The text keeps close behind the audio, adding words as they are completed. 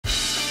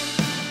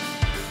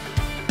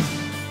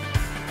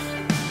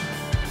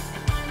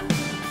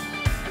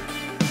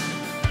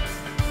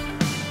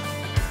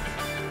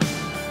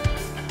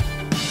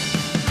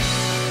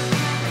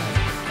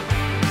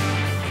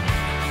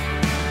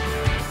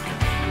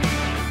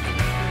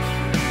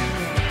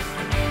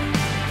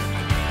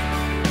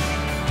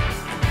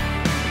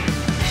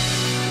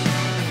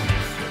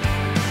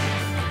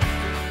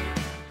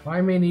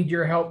I may need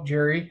your help,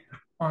 Jerry,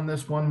 on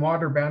this one.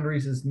 Water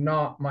boundaries is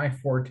not my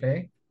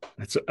forte.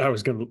 That's I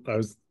was gonna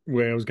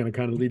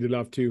kind of lead it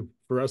off too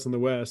for us in the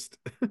West.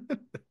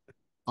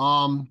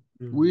 Um,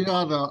 we Mhm.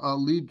 had a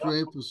Lee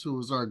Dreyfus, who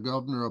was our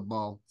governor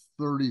about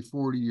 30,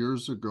 40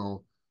 years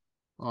ago,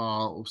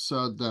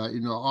 said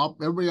that,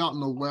 everybody out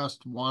in the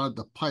West wanted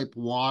to pipe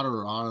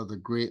water out of the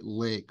Great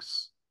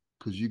Lakes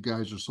because you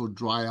guys are so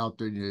dry out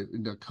there.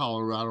 And the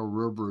Colorado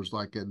River is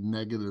like at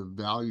negative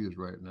values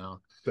right now.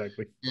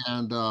 Exactly.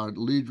 And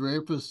Lee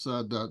Dreyfus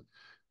said that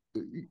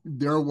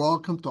they're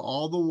welcome to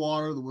all the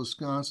water that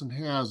Wisconsin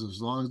has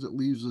as long as it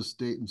leaves the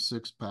state in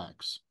six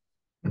packs.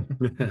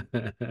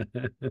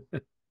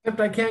 Except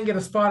I can't get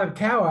a spotted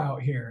cow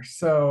out here.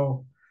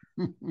 So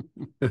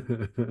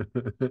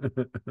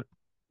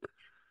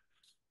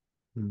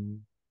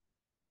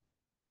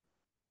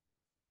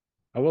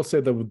I will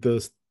say that with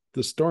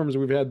the storms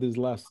we've had these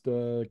last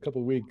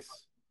couple of weeks,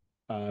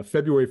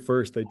 February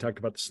 1st, they talked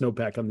about the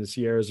snowpack on the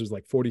Sierras was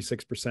like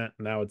 46%.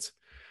 Now it's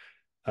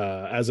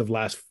as of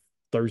last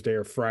Thursday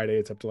or Friday,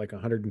 it's up to like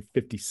 156%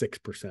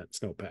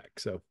 snowpack.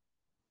 So,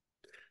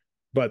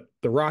 but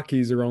the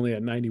Rockies are only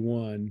at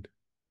 91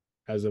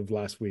 as of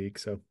last week.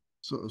 So,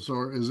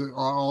 So is it,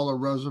 are all the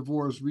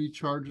reservoirs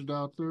recharged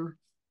out there?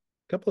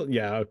 couple of,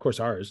 yeah, of course,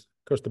 ours,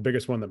 of course, the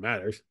biggest one that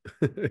matters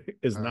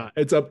is Uh, not,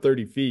 it's up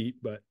 30 feet,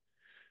 but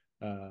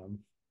um,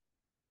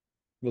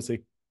 we'll see.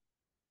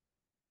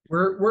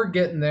 we're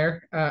getting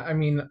there. I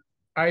mean,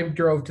 I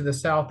drove to the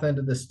south end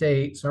of the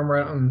state, so I'm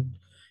right on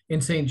in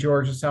St.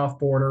 George, the south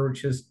border,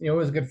 which is it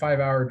was a good 5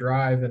 hour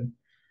drive, and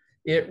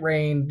it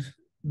rained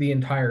the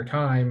entire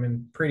time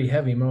and pretty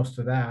heavy most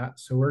of that.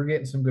 So we're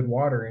getting some good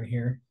water in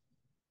here.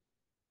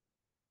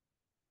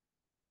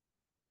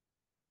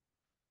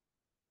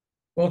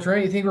 Well,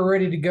 Trent, you think we're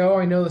ready to go?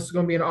 I know this is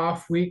going to be an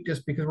off week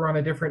just because we're on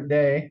a different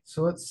day.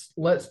 So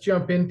let's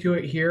jump into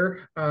it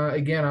here.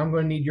 Again, I'm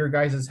going to need your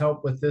guys'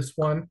 help with this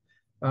one.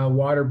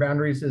 Water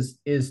boundaries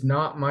is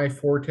not my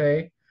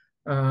forte.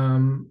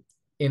 Um,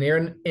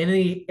 in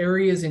any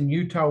areas in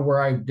Utah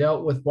where I've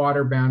dealt with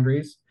water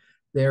boundaries,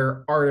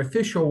 they're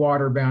artificial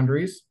water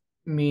boundaries,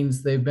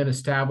 means they've been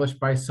established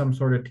by some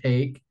sort of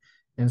take,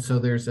 and so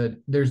there's a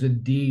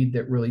deed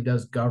that really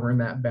does govern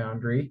that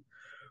boundary,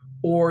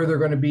 or they're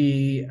going to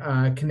be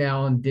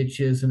canal and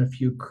ditches and a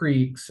few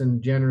creeks.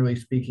 And generally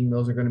speaking,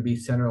 those are going to be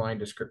centerline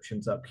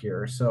descriptions up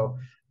here. So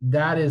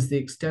that is the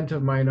extent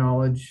of my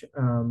knowledge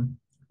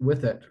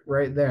with it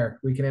right there.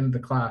 We can end the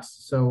class.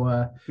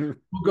 So we'll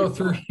go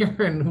through here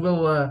and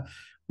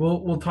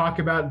we'll talk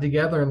about it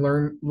together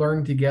and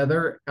learn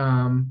together.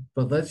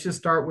 But let's just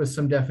start with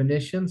some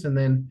definitions, and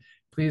then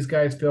please,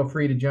 guys, feel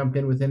free to jump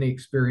in with any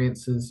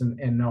experiences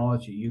and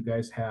knowledge that you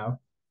guys have.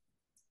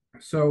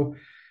 So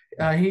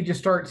he just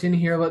starts in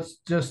here. Let's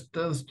do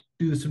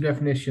some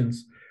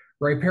definitions.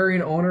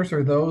 Riparian owners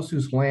are those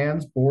whose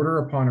lands border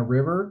upon a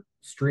river,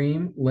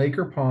 stream, lake,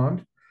 or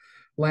pond.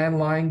 Land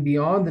lying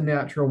beyond the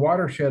natural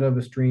watershed of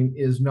a stream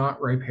is not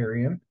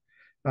riparian.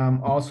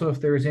 Also, if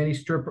there is any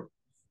strip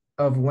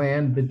of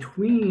land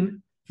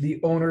between the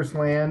owner's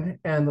land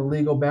and the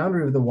legal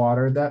boundary of the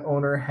water, that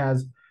owner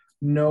has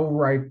no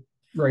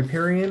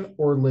riparian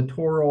or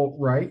littoral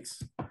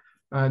rights.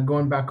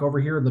 Going back over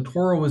here,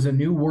 littoral was a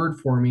new word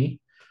for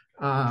me.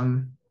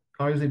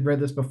 Obviously, I've read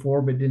this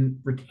before, but didn't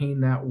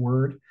retain that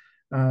word.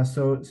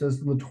 So it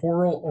says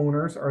littoral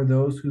owners are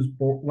those whose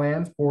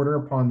lands border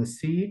upon the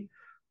sea,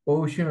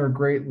 ocean, or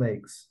Great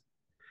Lakes.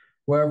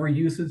 However,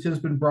 usage has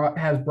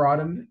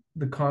broadened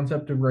the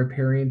concept of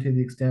riparian to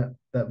the extent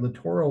that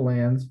littoral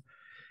lands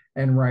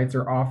and rights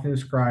are often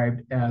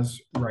described as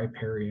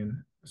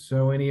riparian.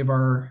 So any of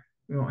our,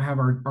 we don't have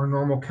our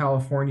normal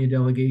California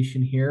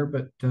delegation here,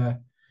 but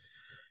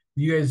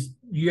you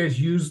guys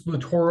use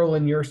littoral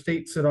in your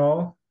states at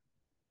all?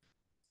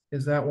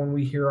 Is that one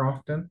we hear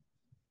often?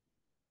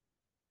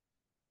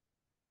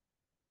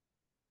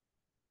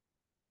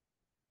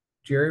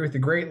 Jerry, with the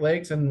Great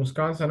Lakes and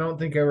Wisconsin, I don't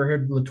think I ever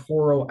heard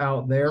littoral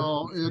out there.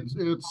 no,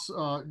 it's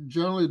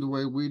generally the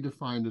way we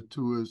define it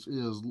too is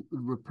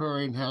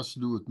riparian has to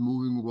do with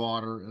moving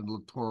water and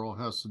littoral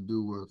has to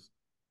do with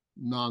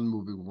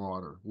non-moving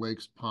water,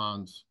 lakes,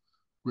 ponds,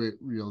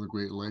 the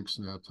Great Lakes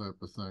and that type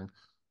of thing.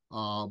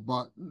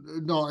 But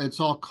no,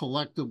 it's all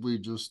collectively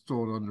just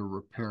thrown under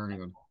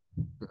riparian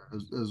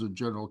as a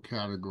general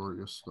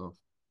category of stuff.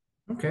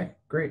 Okay,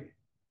 great.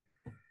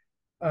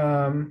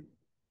 Um,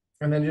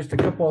 and then just a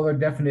couple other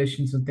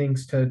definitions and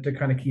things to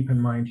kind of keep in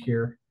mind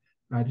here.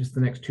 Just the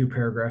next two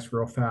paragraphs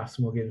real fast,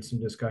 and we'll get into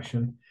some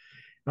discussion.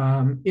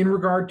 In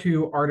regard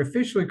to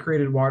artificially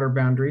created water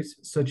boundaries,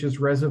 such as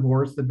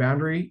reservoirs, the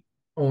boundary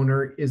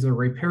owner is a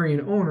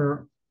riparian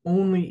owner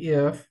only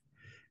if,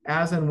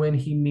 as and when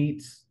he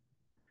meets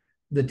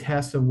the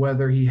test of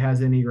whether he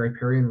has any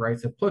riparian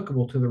rights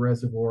applicable to the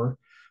reservoir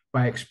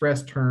by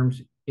express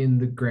terms in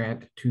the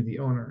grant to the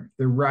owner.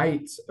 The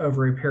rights of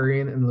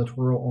riparian and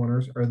littoral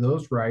owners are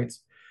those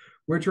rights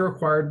which are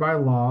acquired by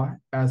law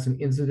as an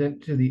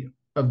incident to the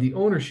of the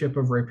ownership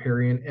of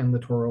riparian and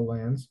littoral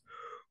lands,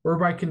 or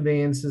by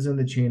conveyances in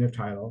the chain of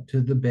title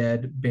to the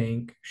bed,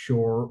 bank,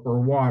 shore,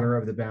 or water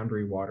of the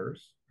boundary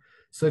waters.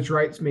 Such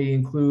rights may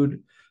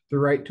include the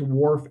right to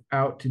wharf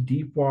out to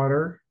deep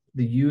water,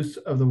 the use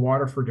of the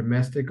water for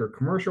domestic or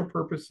commercial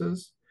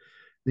purposes,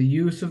 the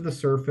use of the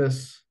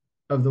surface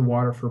of the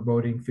water for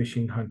boating,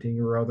 fishing, hunting,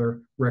 or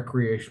other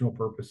recreational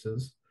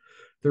purposes,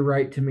 the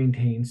right to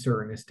maintain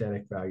certain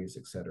aesthetic values,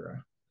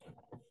 etc.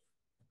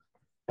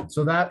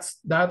 So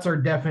that's our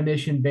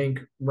definition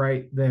bank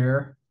right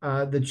there.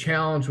 The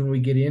challenge when we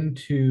get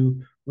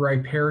into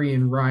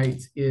riparian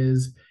rights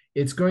is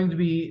it's going to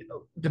be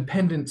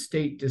dependent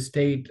state to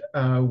state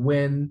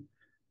when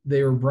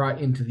they were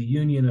brought into the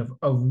union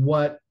of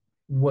what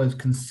was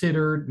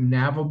considered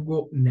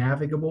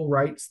navigable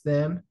rights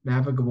then,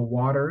 navigable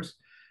waters,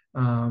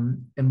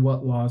 and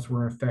what laws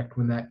were in effect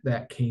when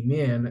that came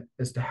in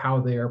as to how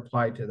they are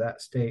applied to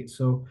that state.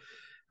 So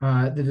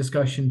the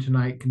discussion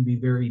tonight can be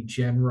very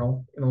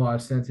general in a lot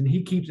of sense, and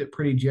he keeps it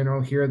pretty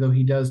general here, though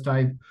he does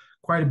dive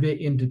quite a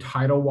bit into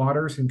tidal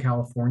waters in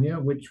California,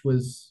 which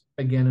was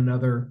again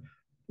another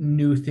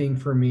new thing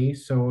for me.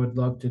 So I'd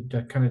love to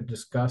kind of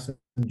discuss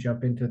and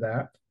jump into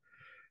that.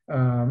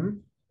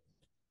 Um,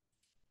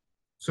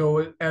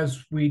 so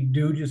as we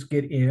do just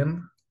get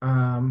in,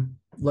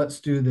 let's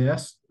do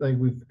this like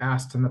we've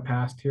asked in the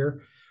past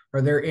here.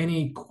 Are there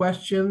any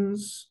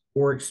questions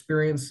or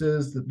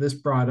experiences that this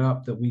brought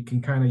up that we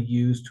can kind of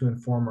use to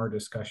inform our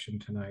discussion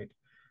tonight?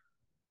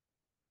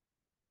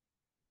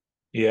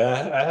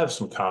 Yeah, I have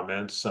some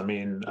comments. I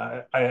mean,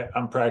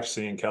 I'm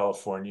practicing in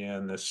California,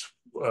 and this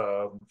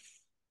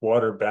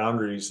water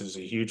boundaries is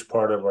a huge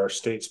part of our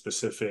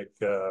state-specific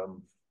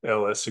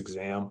LS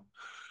exam.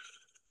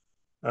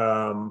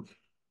 Um,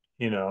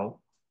 you know,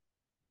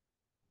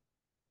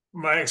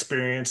 my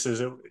experience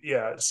is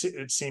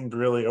it seemed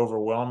really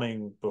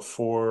overwhelming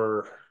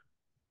before.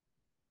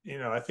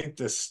 I think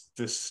this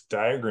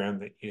diagram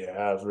that you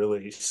have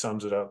really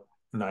sums it up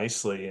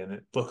nicely, and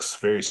it looks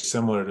very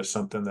similar to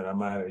something that I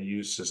might have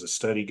used as a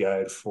study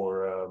guide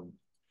for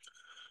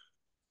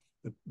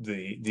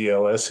the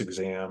LS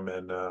exam.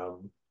 And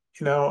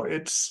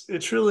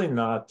it's really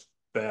not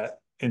that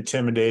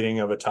intimidating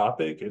of a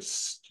topic.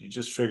 It's you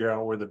just figure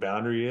out where the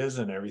boundary is,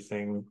 and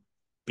everything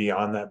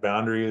beyond that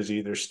boundary is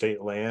either state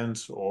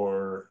lands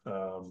or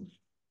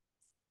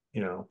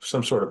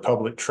some sort of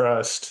public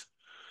trust.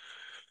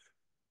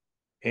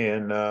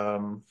 And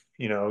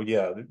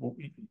yeah,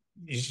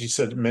 you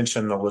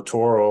mentioned the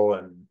littoral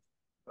and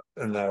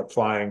that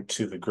applying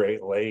to the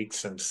Great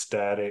Lakes and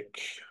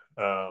static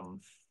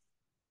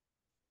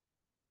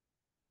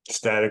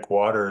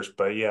waters.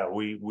 But yeah,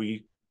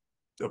 we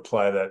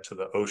apply that to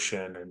the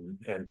ocean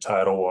and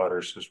tidal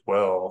waters as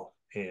well.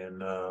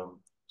 And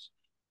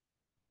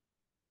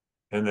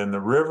then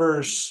the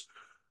rivers,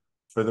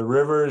 for the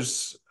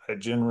rivers, I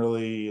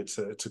generally it's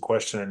a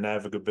question of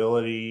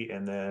navigability.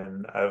 And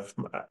then I've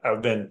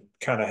been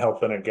kind of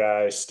helping a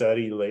guy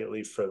study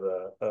lately for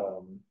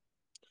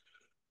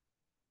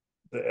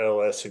the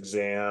LS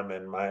exam,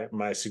 and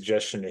my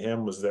suggestion to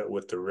him was that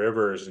with the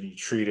rivers, you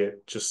treat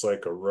it just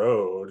like a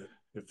road.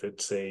 If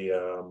it's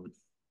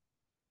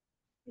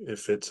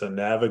a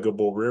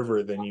navigable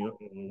river, then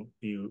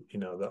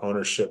the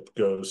ownership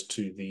goes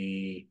to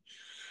the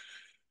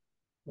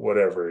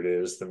whatever it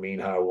is, the mean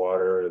high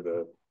water,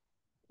 the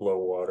low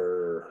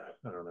water,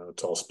 I don't know,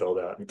 it's all spelled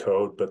out in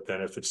code. But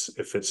then if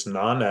it's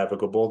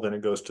non-navigable, then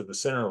it goes to the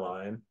center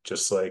line,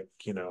 just like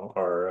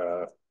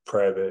our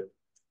private,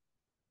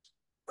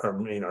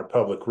 our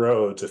public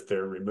roads. If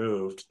they're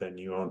removed, then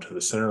you own to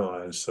the center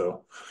line.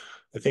 So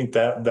I think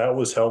that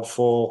was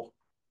helpful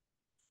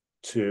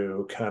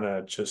to kind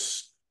of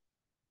just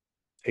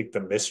take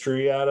the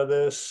mystery out of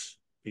this,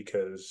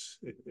 because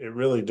it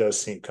really does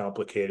seem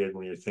complicated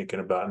when you're thinking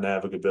about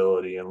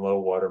navigability and low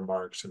water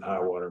marks and high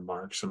water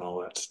marks and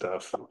all that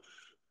stuff.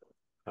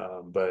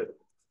 But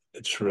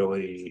it's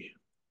really,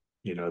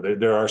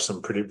 there are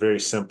some very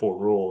simple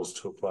rules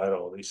to apply to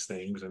all these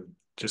things, and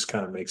just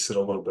kind of makes it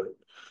a little bit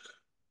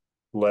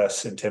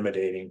less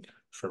intimidating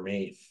for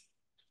me.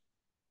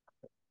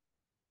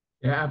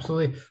 Yeah,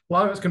 absolutely. A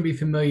lot of it's going to be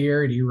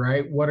familiarity,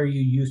 right? What are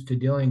you used to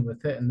dealing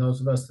with it? And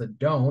those of us that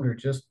don't are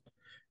just,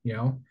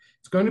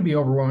 it's going to be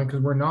overwhelming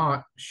because we're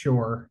not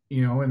sure,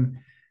 and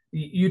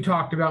you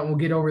talked about, and we'll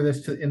get over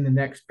this in the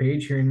next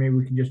page here, and maybe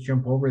we can just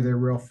jump over there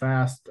real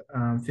fast.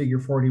 Figure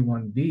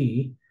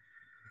 41B.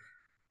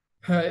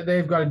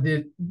 They've got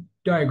a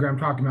diagram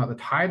talking about the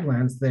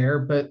tidelands there,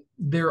 but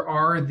there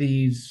are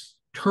these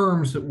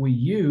terms that we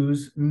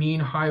use: mean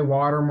high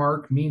water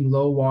mark, mean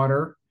low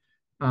water.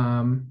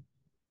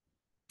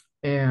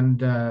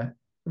 And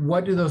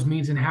what do those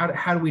mean, and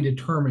how do we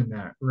determine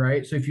that,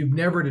 right? So if you've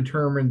never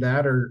determined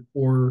that,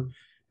 or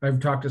I've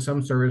talked to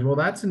some surveys, well,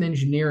 that's an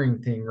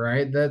engineering thing,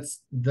 right?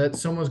 That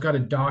someone's got to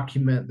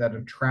document that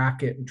and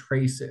track it and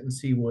trace it and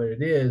see what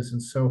it is.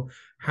 And so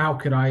how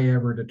could I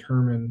ever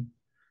determine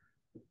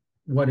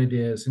what it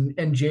is?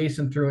 And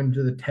Jason threw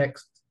into the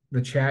text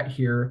the chat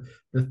here,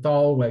 the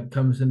thalweg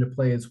comes into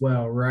play as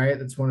well, right?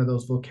 That's one of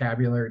those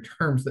vocabulary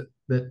terms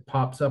that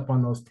pops up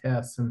on those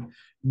tests, and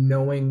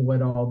knowing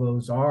what all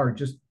those are,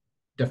 just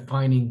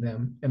defining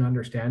them and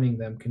understanding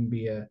them can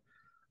be a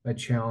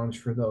challenge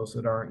for those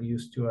that aren't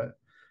used to it.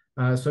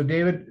 So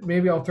David,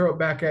 maybe I'll throw it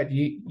back at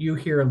you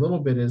here a little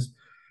bit is,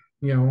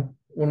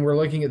 when we're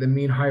looking at the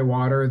mean high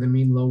water, the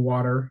mean low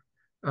water,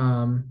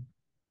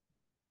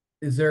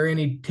 is there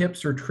any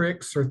tips or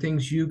tricks or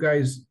things you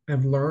guys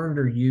have learned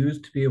or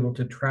used to be able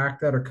to track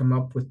that or come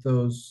up with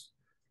those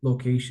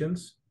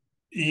locations?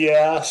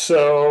 Yeah,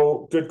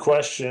 so good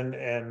question.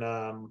 And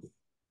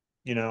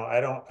I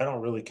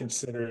don't really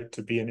consider it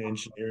to be an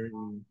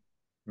engineering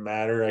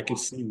matter. I could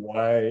see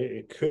why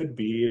it could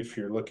be if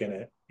you're looking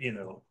at,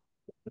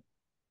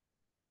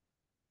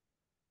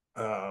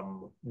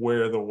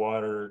 where the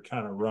water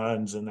kind of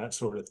runs and that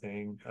sort of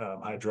thing,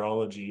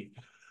 hydrology.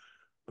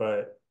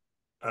 But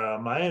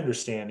my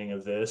understanding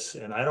of this,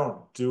 and I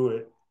don't do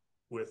it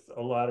with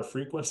a lot of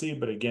frequency,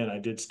 but again, I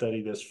did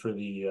study this for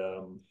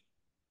the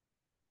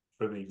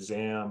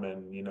exam,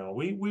 and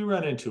we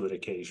run into it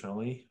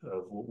occasionally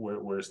of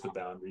where's the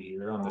boundary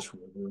here on this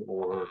river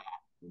or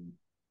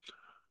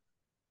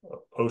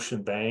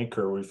ocean bank,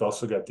 or we've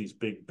also got these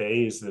big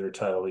bays that are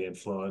tidally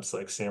influenced,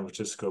 like San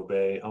Francisco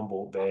Bay,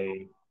 Humboldt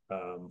Bay.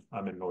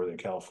 I'm in Northern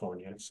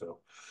California, so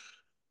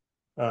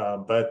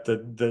but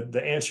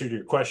the answer to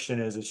your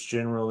question is it's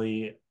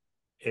generally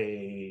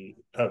a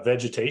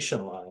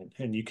vegetation line,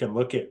 and you can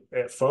look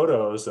at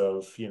photos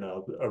of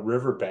a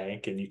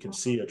riverbank, and you can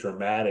see a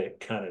dramatic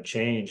kind of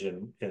change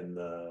in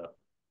the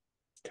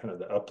kind of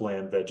the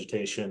upland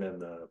vegetation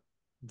and the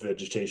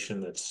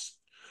vegetation that's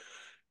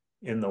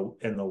in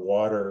the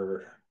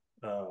water,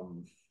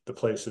 the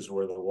places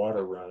where the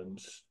water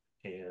runs.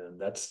 And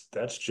that's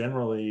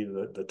generally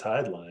the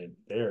tide line.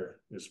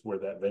 There is where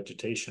that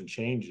vegetation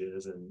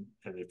changes, and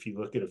if you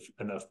look at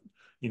enough,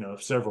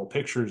 several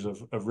pictures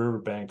of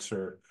riverbanks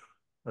or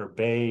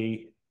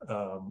bay,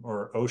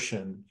 or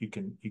ocean, you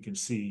can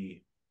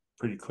see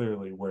pretty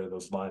clearly where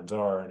those lines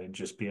are, and it'd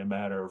just be a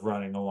matter of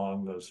running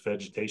along those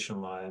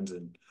vegetation lines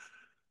and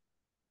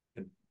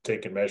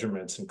taking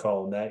measurements and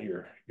calling that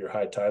your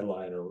high tide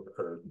line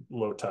or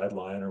low tide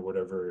line or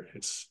whatever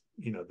it's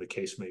the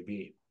case may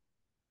be.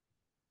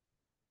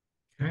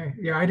 Okay.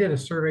 Yeah, I did a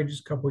survey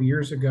just a couple of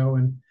years ago,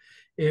 and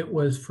it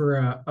was for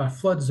a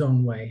flood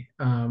zone way.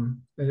 And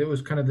it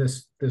was kind of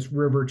this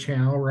river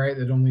channel, right,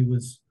 that only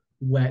was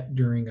wet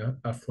during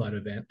a flood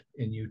event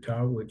in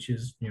Utah, which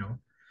is,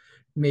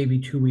 maybe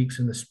 2 weeks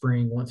in the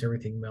spring once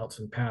everything melts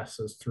and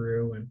passes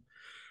through. And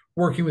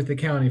working with the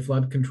county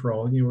flood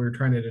control, we were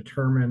trying to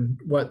determine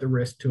what the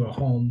risk to a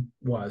home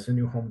was, a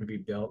new home to be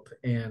built.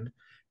 And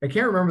I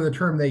can't remember the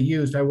term they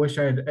used. I wish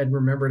I'd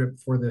remembered it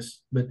before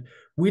this, but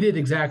we did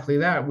exactly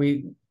that.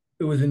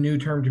 It was a new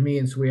term to me,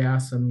 and so we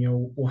asked them,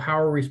 well, how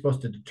are we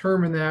supposed to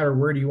determine that, or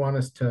where do you want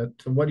us to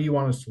what do you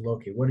want us to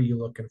locate? What are you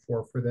looking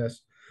for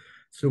this?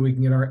 So we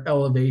can get our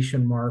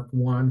elevation mark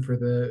 1 for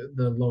the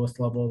lowest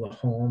level of the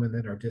home, and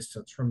then our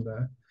distance from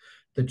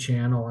the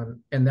channel.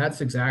 And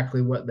that's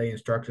exactly what they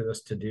instructed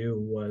us to do,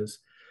 was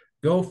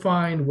go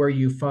find where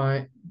you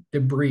find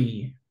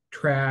debris,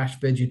 trash,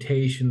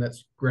 vegetation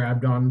that's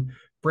grabbed on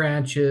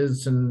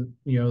branches and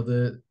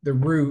the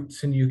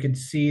roots, and you could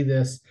see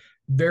this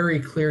very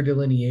clear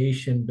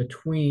delineation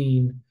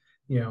between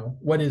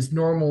what is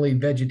normally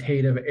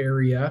vegetative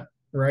area,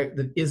 right,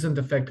 that isn't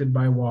affected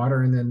by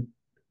water, and then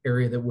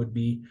area that would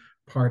be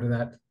part of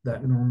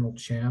that normal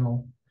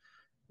channel.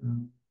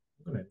 I'm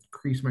going to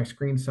increase my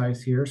screen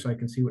size here so I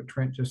can see what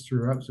Trent just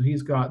threw up. So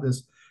he's got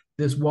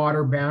this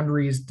water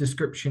boundaries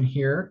description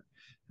here,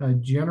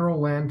 general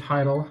land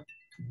title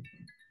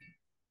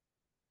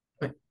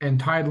and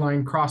tide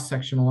line cross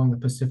section along the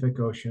Pacific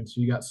Ocean.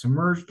 So you got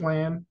submerged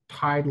land,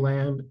 tide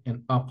land,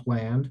 and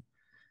upland.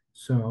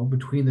 So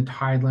between the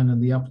tide land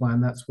and the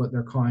upland, that's what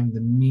they're calling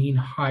the mean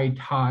high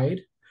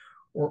tide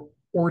or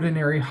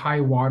ordinary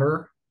high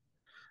water,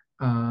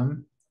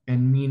 and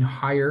mean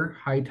higher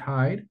high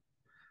tide.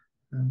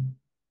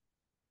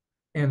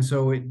 And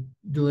so it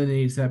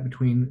delineates that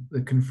between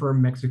the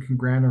confirmed Mexican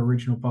grant or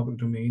original public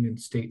domain and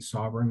state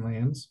sovereign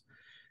lands.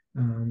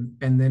 And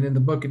then in the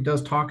book, it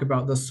does talk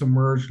about the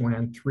submerged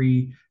land,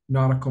 3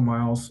 nautical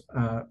miles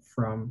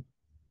from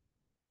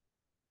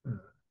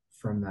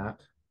that.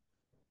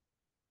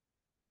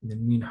 And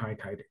then mean high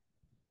tide,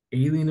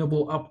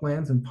 alienable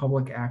uplands and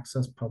public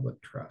access, public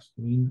trust,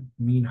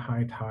 mean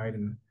high tide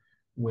and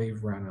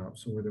wave run up.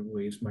 So where the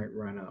waves might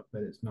run up,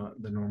 but it's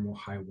not the normal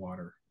high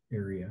water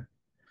area.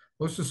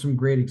 Those are some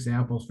great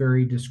examples,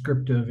 very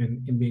descriptive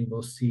in being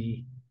able to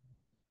see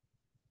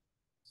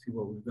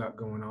what we've got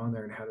going on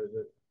there and how to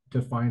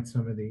define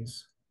some of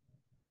these.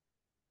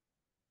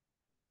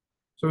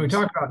 So when we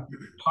talk about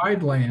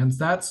tidelands,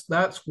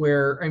 that's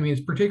where, I mean,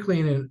 it's particularly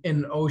in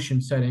an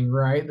ocean setting,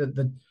 right?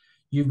 That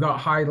you've got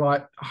high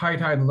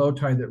tide and low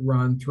tide that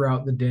run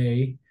throughout the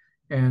day,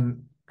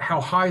 and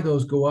how high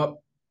those go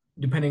up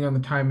depending on the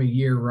time of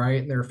year,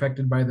 right? And they're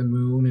affected by the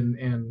moon,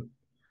 and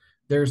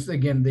there's,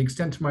 again, the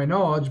extent to my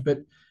knowledge, but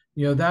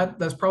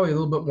That's probably a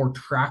little bit more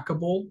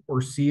trackable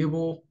or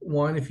seeable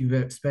one if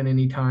you've spent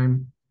any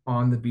time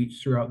on the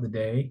beach throughout the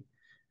day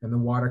and the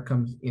water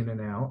comes in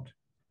and out.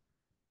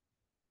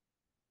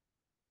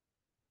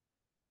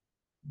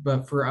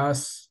 But for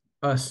us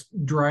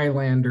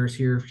drylanders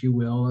here, if you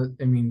will,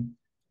 I mean,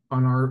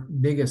 on our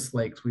biggest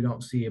lakes, we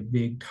don't see a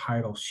big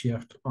tidal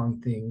shift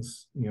on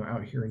things,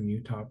 out here in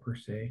Utah per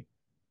se.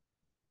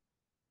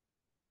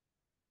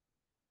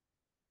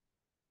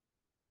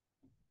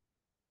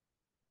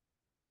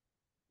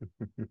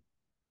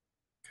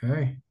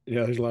 Okay.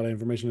 Yeah, there's a lot of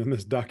information in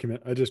this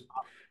document. I just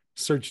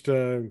searched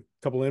a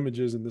couple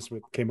images, and this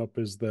what came up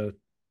as the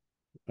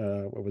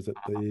what was it?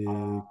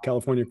 The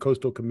California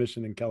Coastal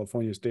Commission and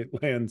California State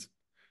Lands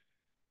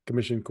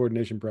Commission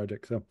Coordination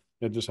Project. So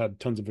it just had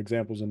tons of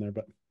examples in there,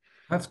 but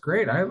That's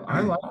great. I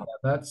like that.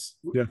 That's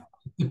yeah.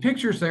 the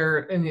pictures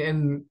there,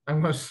 and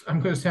I'm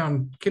gonna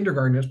sound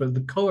kindergartenish, but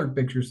the colored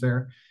pictures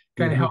there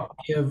kind of Mhm. help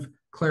give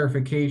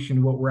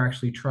clarification what we're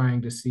actually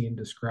trying to see and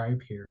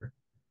describe here.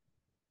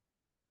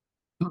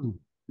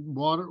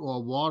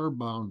 Water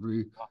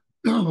boundary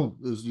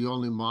is the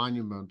only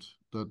monument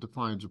that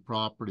defines a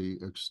property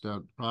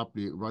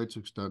rights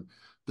extent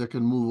that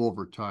can move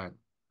over time.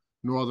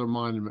 No other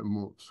monument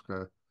moves,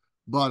 okay?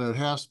 But it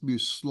has to be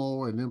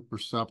slow and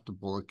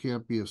imperceptible. It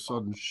can't be a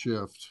sudden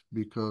shift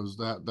because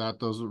that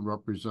doesn't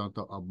represent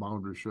a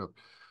boundary shift.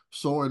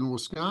 So in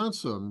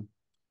Wisconsin,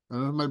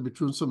 and it might be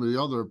true in some of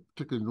the other,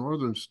 particularly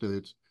northern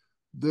states,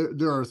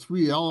 there are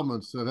three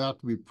elements that have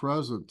to be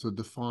present to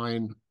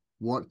define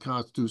what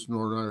constitutes an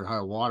ordinary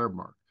high water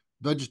mark.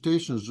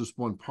 Vegetation is just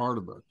one part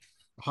of it.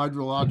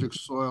 Hydrologic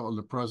soil and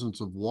the presence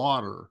of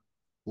water,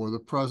 or the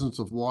presence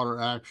of water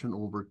action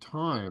over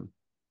time,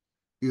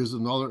 is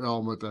another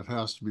element that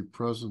has to be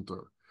present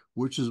there,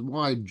 which is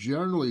why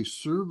generally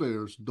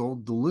surveyors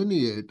don't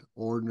delineate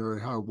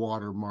ordinary high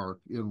water mark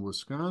in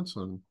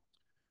Wisconsin.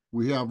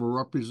 We have a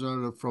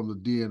representative from the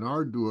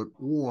DNR do it,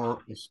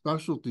 or a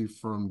specialty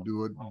firm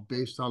do it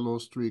based on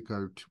those three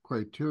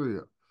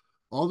criteria.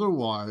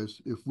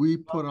 Otherwise, if we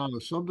put on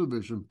a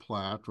subdivision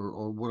plat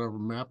or whatever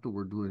map that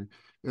we're doing,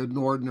 an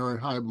ordinary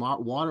high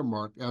water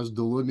mark as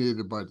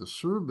delineated by the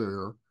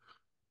surveyor,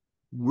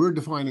 we're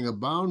defining a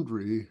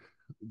boundary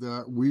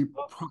that we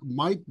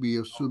might be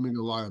assuming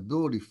a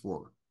liability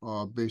for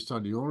based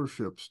on the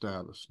ownership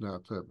status and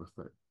that type of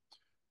thing.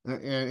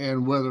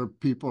 And whether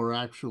people are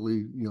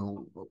actually,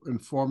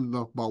 informed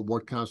enough about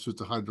what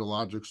constitutes a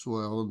hydrologic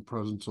soil and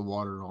presence of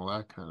water and all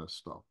that kind of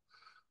stuff.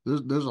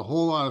 There's a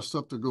whole lot of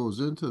stuff that goes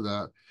into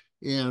that.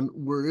 And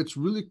where it's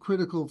really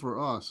critical for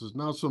us is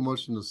not so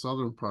much in the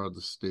southern part of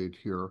the state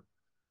here,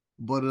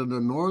 but in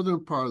the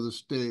northern part of the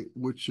state,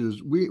 which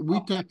is, we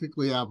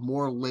technically have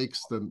more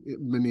lakes than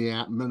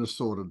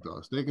Minnesota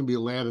does. They can be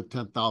land at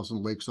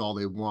 10,000 lakes all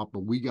they want, but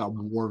we got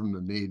more of them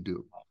than they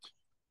do.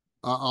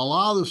 A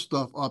lot of the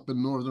stuff up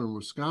in northern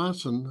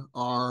Wisconsin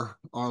are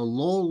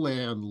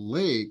lowland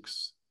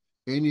lakes,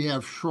 and you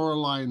have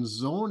shoreline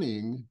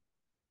zoning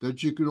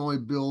that you can only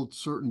build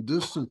certain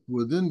distance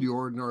within the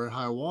ordinary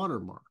high water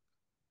mark.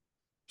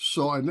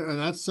 So, and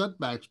that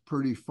setback's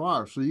pretty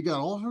far. So you got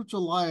all sorts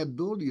of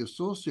liability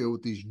associated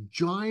with these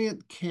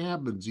giant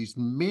cabins, these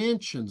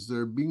mansions that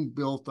are being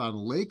built on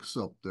lakes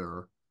up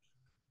there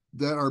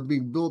that are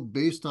being built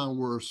based on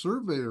where a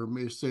surveyor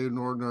may say an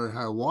ordinary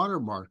high water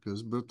mark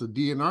is. But if the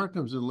DNR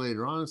comes in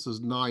later on and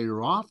says, now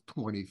you're off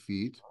 20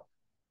 feet,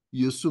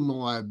 you assume the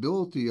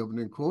liability of an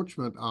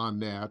encroachment on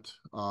that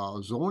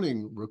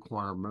zoning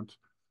requirement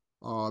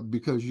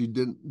because you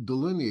didn't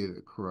delineate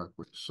it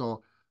correctly.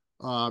 So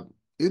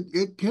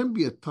it can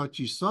be a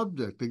touchy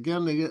subject.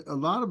 Again, a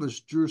lot of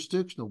it's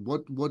jurisdictional,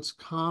 what's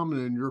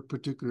common in your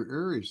particular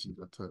areas and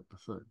that type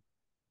of thing.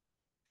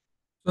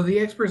 So the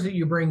experts that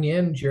you bring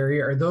in, Jerry,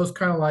 are those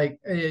kind of like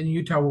in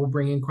Utah? We'll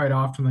bring in quite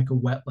often like a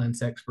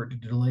wetlands expert to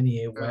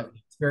delineate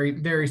wetlands. Very,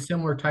 very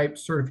similar type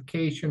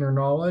certification or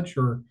knowledge,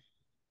 or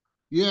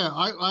Yeah,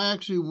 I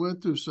actually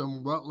went through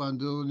some wetland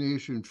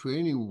delineation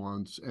training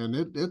once, and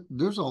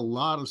there's a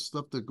lot of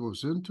stuff that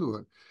goes into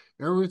it.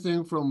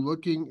 Everything from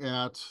looking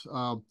at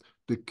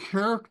the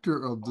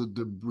character of the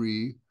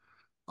debris,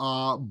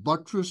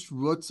 buttressed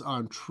roots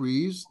on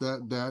trees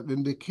that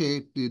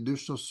indicate the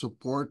additional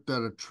support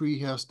that a tree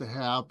has to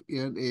have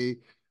in a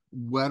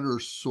wetter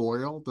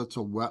soil. That's a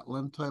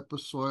wetland type of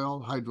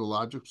soil,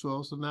 hydrologic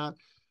soils and that.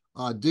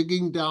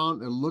 Digging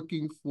down and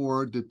looking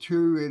for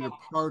deteriorated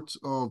parts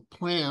of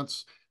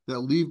plants that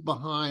leave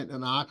behind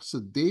an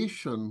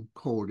oxidation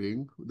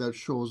coating that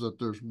shows that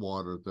there's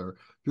water there.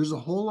 There's a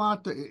whole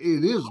lot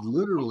it is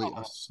literally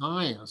a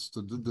science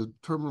to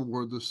determine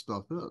where this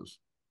stuff is.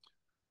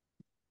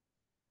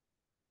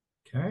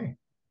 okay.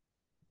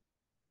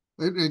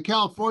 In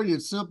California,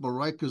 it's simple,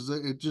 right? Because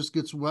it just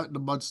gets wet and the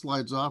mud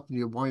slides off and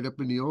you wind up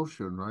in the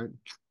ocean, right?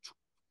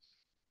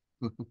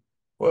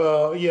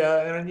 Well,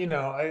 yeah, and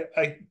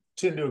I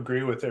tend to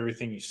agree with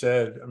everything you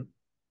said.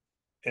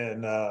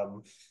 And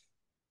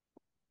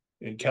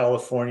in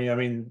California, I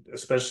mean,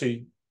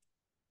 especially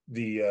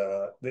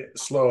the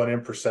slow and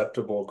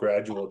imperceptible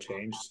gradual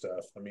change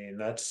stuff. I mean,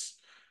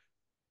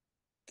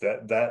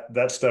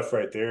 that stuff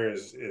right there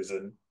is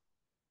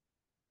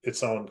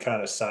its own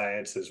kind of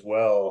science as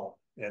well.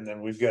 And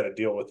then we've got to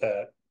deal with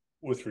that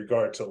with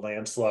regard to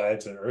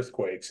landslides and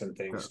earthquakes and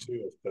things Yeah.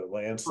 too. If the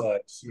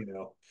landslides,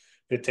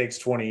 it takes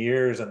 20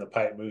 years and the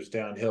pipe moves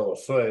downhill a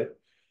foot,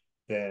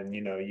 then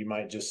you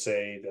might just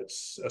say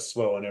that's a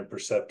slow and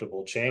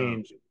imperceptible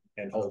change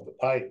and hold the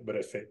pipe. But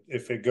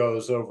if it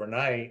goes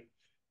overnight,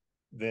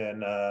 then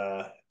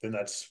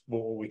that's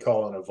what we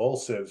call an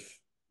avulsive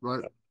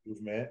Right.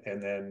 movement,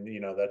 and then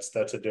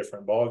that's a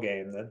different ball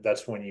game.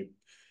 That's when you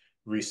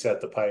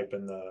reset the pipe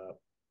in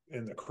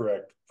the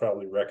correct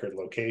probably record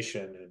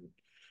location.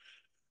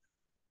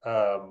 And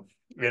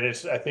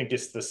I think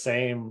it's the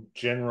same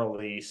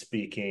generally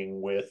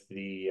speaking with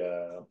the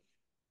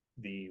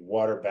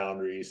water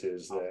boundaries,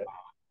 is that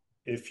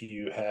if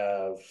you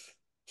have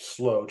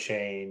slow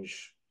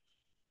change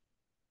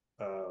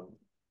on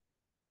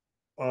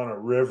a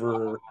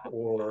river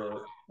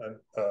or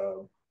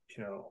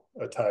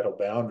a tidal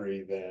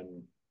boundary,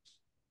 then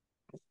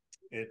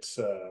it's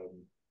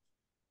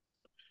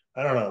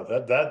I don't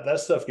know, that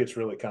stuff gets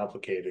really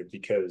complicated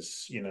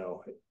because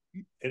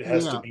it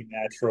has to Yeah. be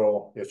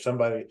natural. If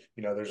somebody,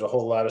 there's a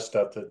whole lot of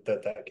stuff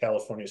that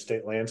California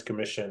State Lands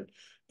Commission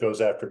goes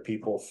after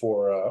people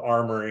for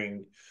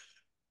armoring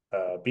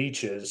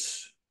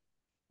beaches,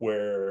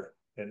 where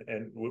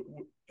and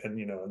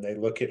they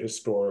look at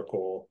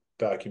historical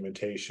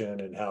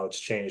documentation and how it's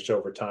changed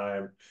over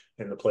time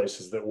in the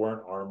places that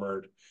weren't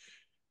armored.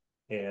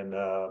 And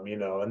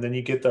then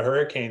you get the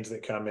hurricanes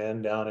that come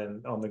in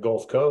down on the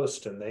Gulf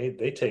Coast, and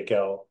they take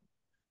out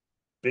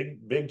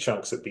big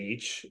chunks of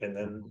beach.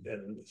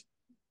 And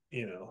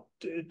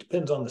it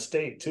depends on the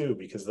state too,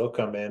 because they'll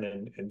come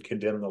in and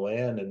condemn the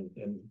land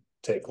and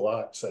take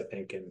lots, I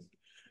think, in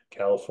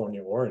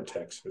California or in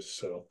Texas.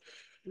 So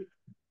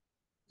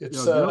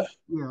it's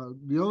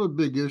The other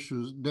big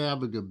issue is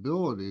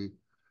navigability,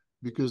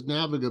 because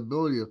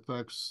navigability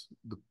affects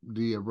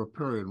the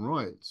riparian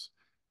rights.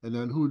 And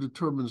then who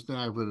determines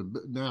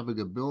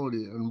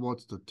navigability and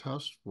what's the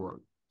test for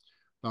it?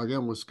 Now,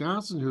 again,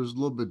 Wisconsin here is a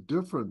little bit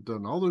different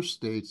than other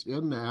states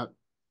in that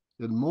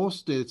in most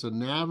states, a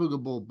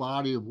navigable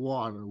body of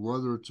water,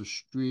 whether it's a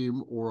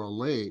stream or a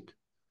lake,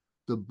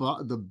 the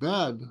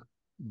bed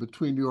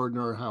between the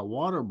ordinary high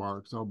water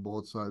marks on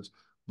both sides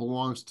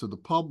belongs to the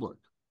public.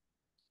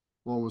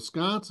 Well, in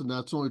Wisconsin,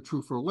 that's only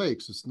true for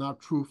lakes. It's not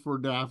true for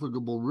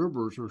navigable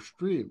rivers or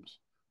streams.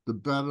 The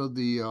bed of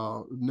the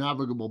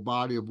navigable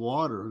body of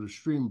water, the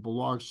stream,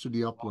 belongs to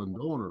the upland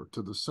owner,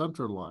 to the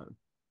center line.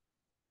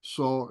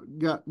 So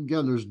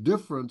again, there's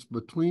difference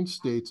between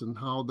states and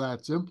how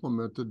that's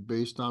implemented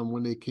based on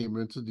when they came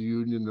into the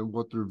union and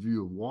what their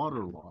view of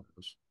water law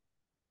is.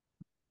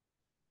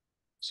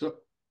 So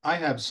I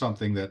have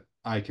something that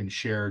I can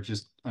share,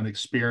 just an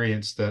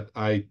experience that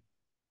I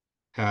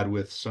had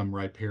with some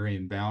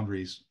riparian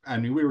boundaries. I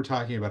mean, we were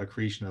talking about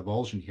accretion and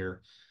avulsion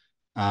here.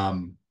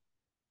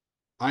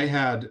 I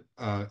had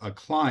a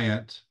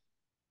client.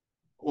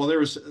 Well,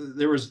 this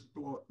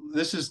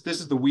is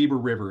the Weber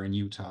River in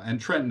Utah, and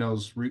Trent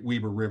knows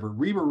Weber River.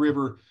 Weber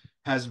River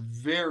has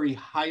very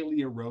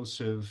highly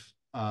erosive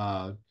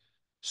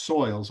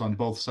soils on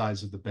both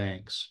sides of the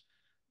banks.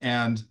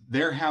 And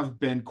there have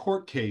been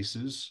court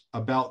cases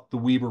about the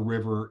Weber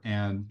River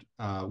and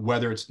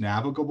whether it's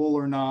navigable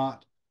or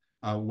not,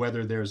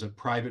 whether there's a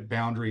private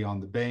boundary on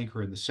the bank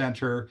or in the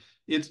center.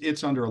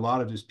 It's under a lot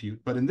of dispute.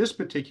 But in this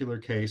particular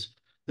case,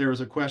 there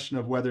was a question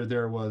of whether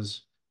there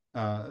was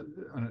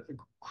an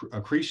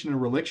accretion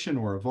and reliction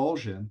or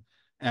avulsion.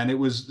 And it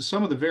was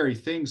some of the very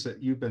things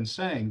that you've been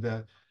saying.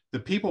 The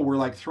people were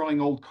like throwing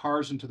old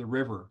cars into the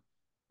river,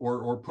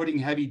 or putting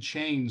heavy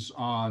chains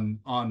on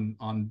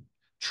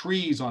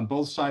trees on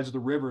both sides of the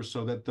river,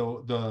 so that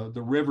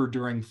the river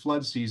during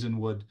flood season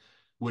would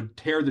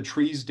tear the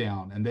trees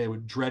down and they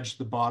would dredge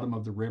the bottom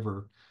of the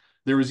river.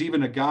 There was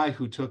even a guy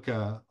who took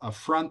a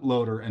front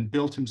loader and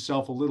built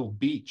himself a little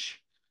beach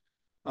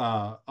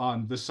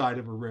on the side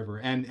of a river.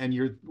 And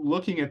you're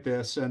looking at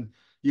this, and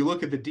you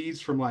look at the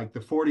deeds from like the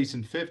 40s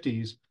and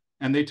 50s,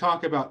 and they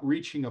talk about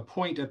reaching a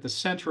point at the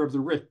center of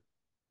the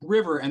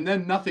river and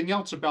then nothing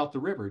else about the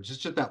river. It's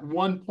just that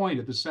one point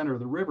at the center of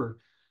the river.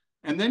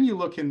 And then you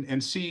look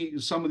and see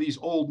some of these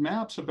old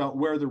maps about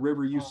where the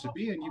river used to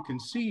be, and you can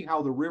see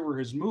how the river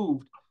has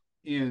moved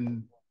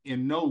in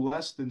no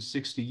less than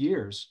 60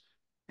 years.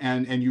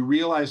 And you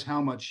realize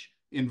how much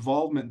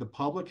involvement the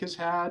public has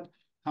had,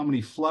 how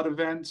many flood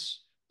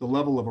events, the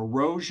level of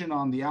erosion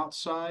on the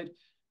outside,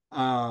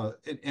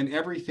 and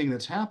everything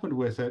that's happened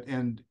with it.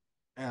 And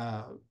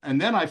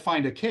then I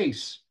find a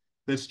case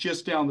that's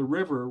just down the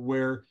river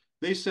where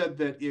they said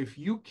that if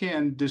you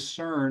can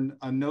discern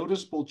a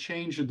noticeable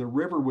change in the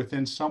river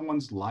within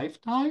someone's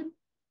lifetime,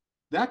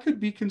 that could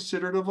be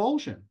considered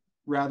avulsion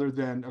rather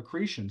than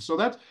accretion. So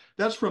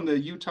that's from the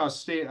Utah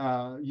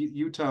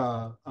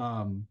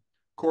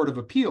Court of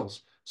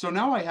Appeals. So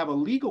now I have a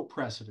legal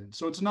precedent.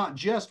 So it's not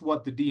just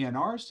what the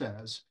DNR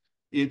says.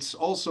 It's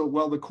also,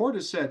 well, the court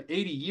has said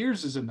 80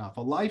 years is enough,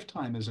 a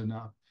lifetime is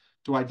enough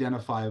to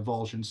identify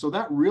avulsion. So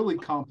that really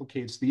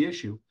complicates the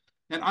issue.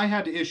 And I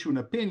had to issue an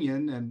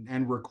opinion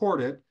and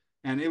record it.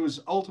 And it was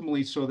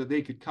ultimately so that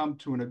they could come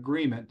to an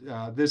agreement,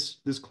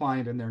 this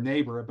client and their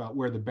neighbor, about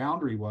where the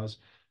boundary was.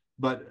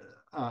 But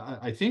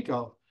I think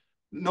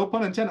no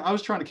pun intended, I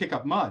was trying to kick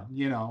up mud.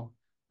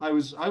 I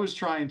was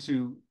trying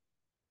to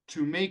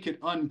make it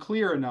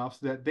unclear enough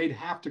that they'd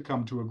have to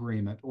come to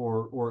agreement,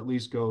 or at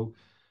least go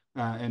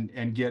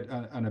and get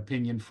an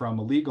opinion from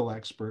a legal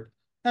expert.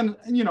 And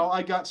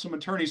I got some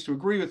attorneys to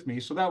agree with me,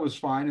 so that was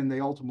fine. And they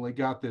ultimately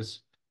got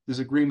this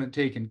agreement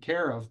taken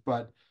care of.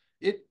 But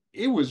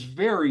it was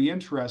very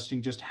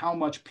interesting just how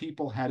much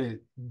people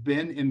had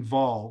been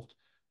involved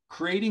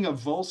creating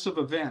evulsive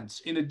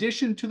events, in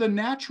addition to the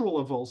natural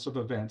evulsive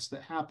events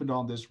that happened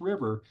on this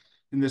river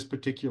in this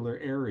particular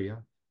area.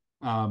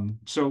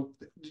 So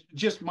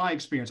just my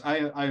experience,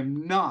 I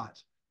am not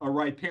a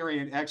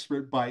riparian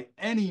expert by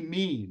any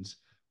means,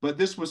 but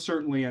this was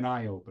certainly an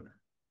eye-opener.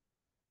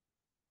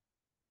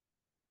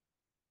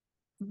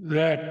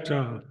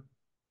 That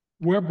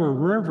Weber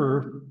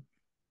River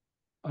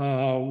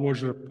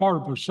was a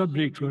part of a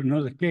subject to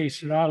another case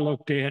that I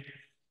looked at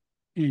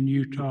in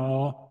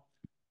Utah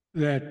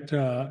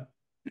that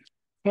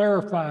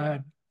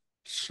clarified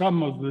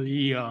some of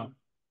the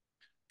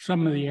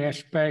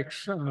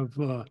aspects of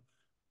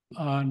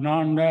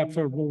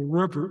non-navigable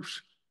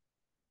rivers.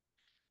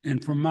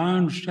 And from my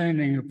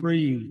understanding of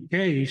reading the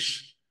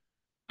case,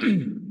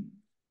 in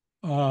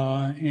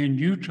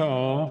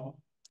Utah,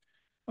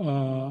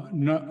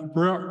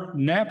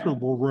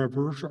 navigable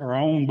rivers are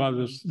owned by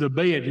the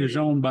bed is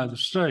owned by the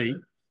state,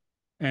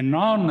 and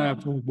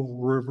non-navigable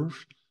rivers,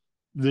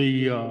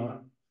 the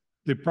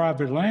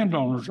private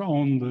landowners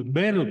own the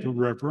bed of the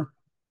river,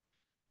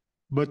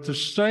 but the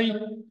state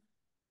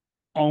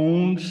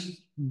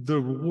owns the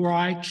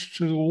rights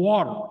to the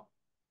water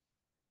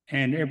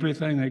and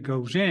everything that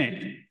goes in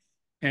it.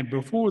 And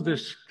before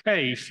this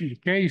case, the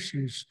case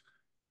is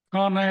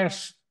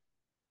Conaster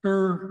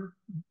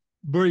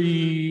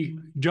B.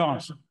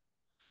 Johnson.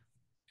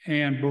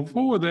 And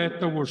before that,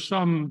 there was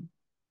some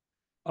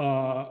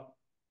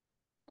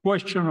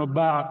question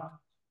about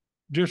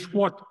just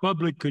what the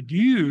public could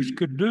do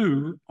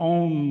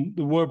on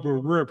the Weber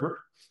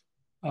River.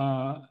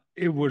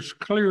 It was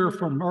clear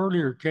from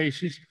earlier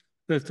cases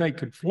that they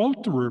could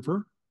float the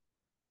river.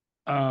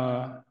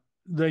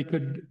 They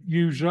could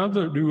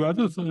do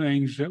other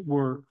things that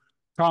were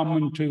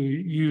common to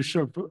use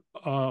of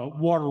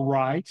water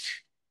rights,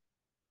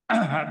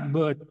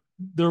 but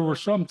there were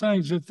some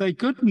things that they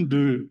couldn't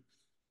do.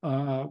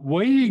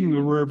 Wading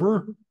the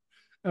river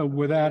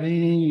without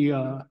any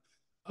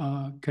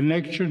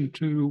connection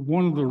to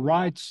one of the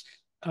rights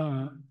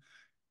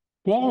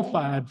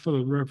qualified for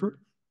the river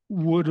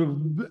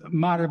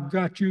might have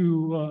got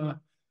you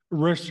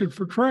arrested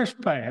for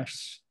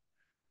trespass.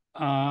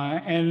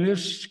 And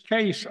this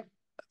case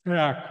that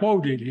I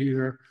quoted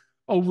here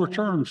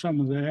overturned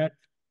some of that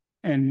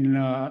and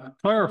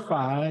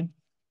clarified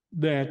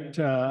that,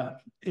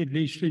 at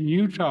least in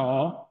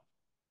Utah,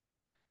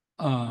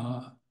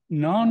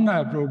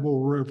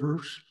 non-navigable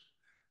rivers,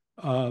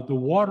 the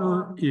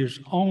water is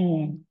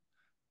owned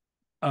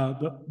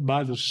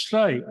by the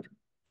state,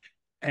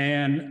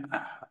 and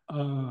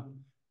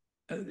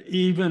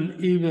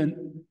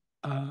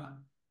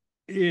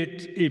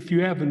if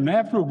you have a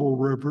navigable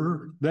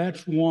river,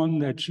 that's one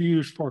that's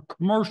used for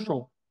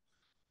commercial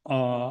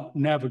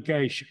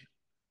navigation.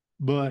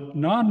 But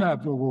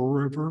non-navigable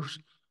rivers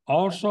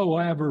also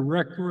have a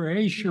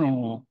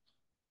recreational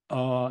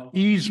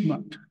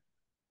easement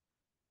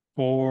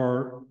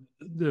for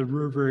the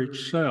river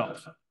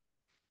itself.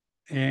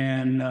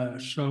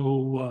 And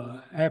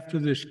so after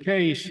this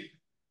case,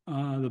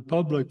 the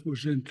public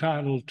was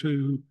entitled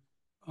to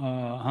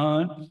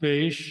hunt,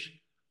 fish,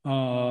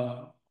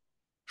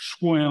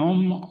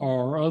 swim,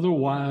 or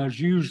otherwise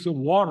use the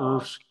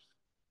waters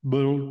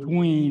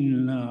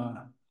between,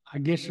 I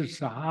guess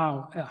it's a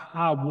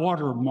high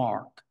water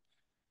mark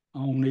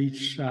on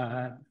each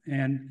side,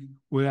 and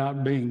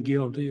without being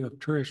guilty of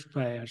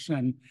trespass.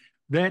 And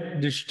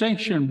that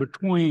distinction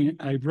between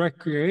a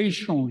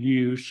recreational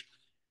use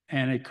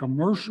and a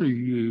commercial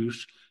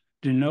use,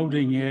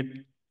 denoting it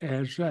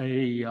as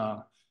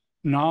a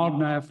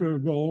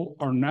non-navigable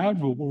or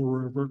navigable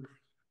river,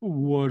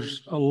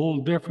 was a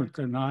little different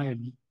than I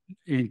had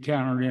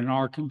encountered in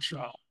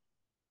Arkansas.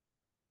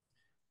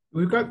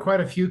 We've got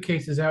quite a few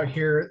cases out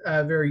here,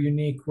 very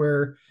unique,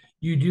 where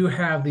you do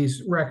have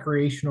these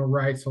recreational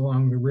rights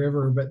along the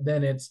river, but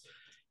then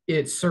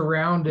it's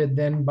surrounded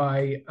then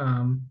by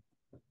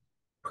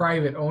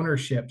private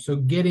ownership. So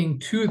getting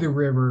to the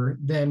river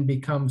then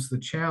becomes the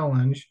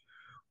challenge,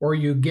 or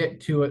you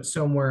get to it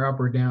somewhere up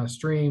or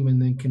downstream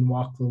and then can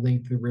walk the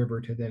length of the river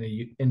to then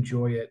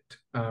enjoy it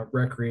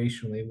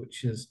recreationally,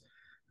 which has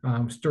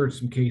stirred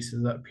some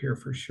cases up here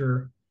for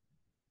sure.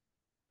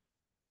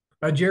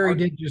 Jerry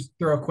did just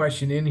throw a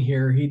question in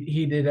here.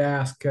 He did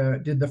ask,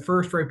 did the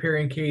first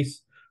riparian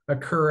case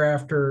occur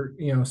after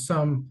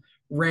some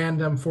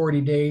random 40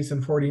 days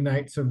and 40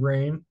 nights of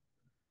rain?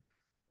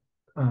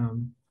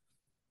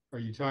 Are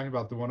you talking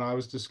about the one I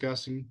was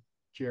discussing,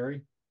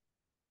 Jerry?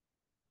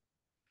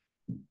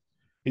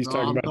 He's No,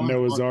 talking I'm about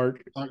Noah's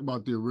Ark. talking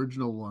about the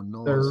original one.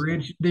 The,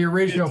 Noah's. the He's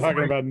original.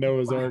 talking about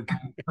Noah's Ark.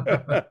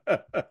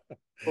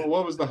 Well,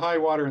 what was the high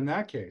water in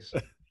that case?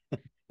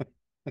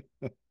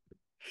 I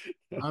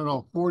don't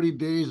know, 40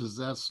 days, is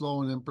that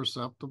slow and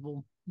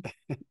imperceptible?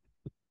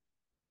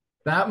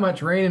 That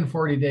much rain in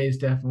 40 days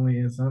definitely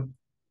isn't.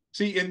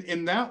 See,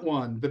 in that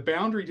one, the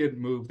boundary didn't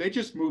move. They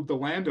just moved the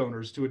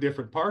landowners to a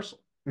different parcel.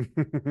 Well,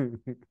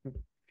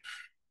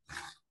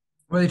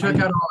 they took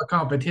out all the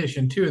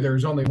competition too. There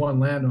was only one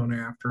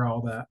landowner after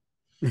all that.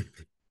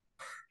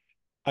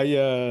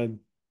 I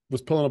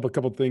was pulling up a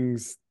couple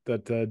things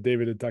that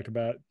David had talked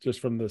about just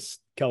from this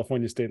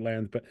California state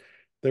lands, but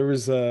there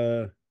was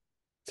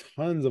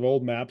tons of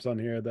old maps on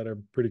here that are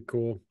pretty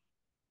cool.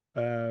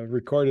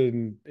 Recorded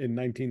in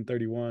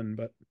 1931,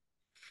 but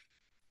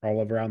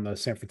all around the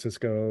San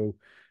Francisco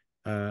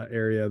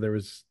area. There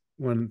was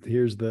one,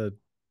 here's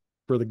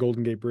where the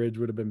Golden Gate Bridge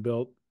would have been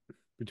built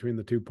between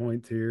the 2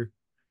 points here.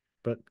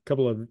 But a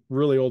couple of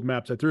really old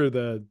maps. I threw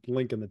the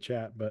link in the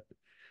chat, but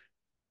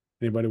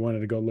anybody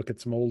wanted to go look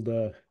at some old,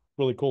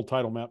 really cool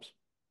title maps.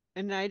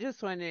 And I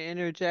just want to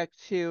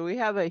interject too. We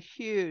have a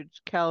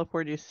huge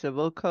California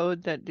civil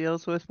code that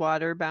deals with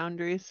water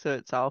boundaries, so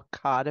it's all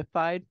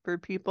codified for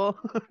people.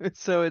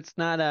 So it's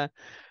not I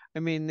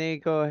mean, they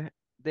go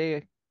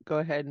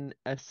ahead and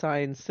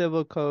assign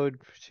civil code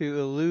to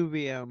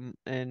alluvium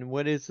and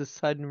what is the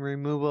sudden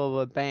removal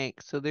of a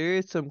bank. So there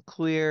is some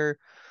clear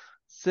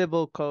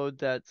civil code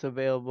that's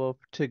available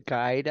to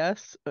guide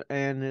us,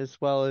 and as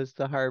well as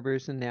the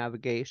harbors and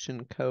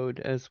navigation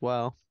code as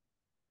well.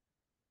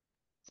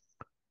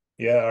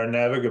 Yeah, our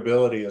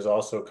navigability is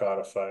also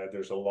codified.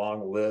 There's a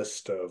long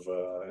list of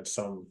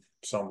some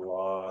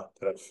law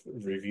that I've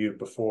reviewed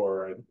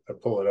before. I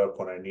pull it up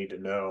when I need to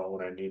know,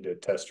 when I need to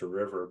test a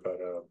river, but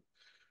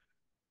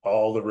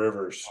all the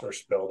rivers are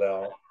spelled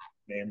out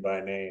name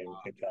by name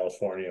in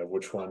California,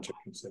 which ones are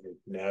considered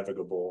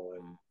navigable,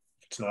 and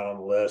if it's not on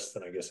the list,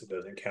 then I guess it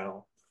doesn't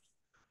count.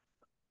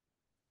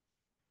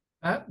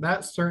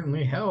 That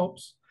certainly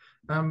helps.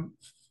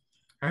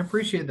 I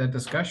appreciate that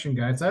discussion,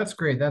 guys. That's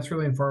great. That's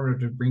really informative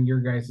to bring your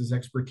guys'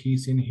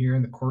 expertise in here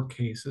in the court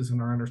cases and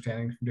our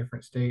understandings from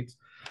different states.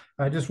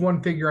 Just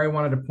one figure I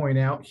wanted to point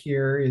out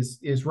here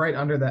is right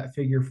under that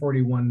figure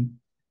 41A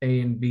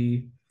and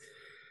B.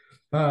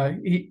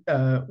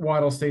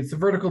 Waddle states the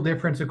vertical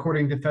difference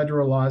according to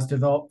federal laws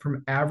developed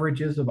from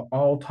averages of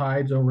all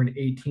tides over an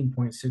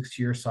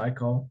 18.6-year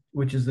cycle,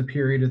 which is the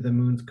period of the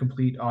moon's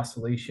complete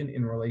oscillation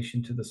in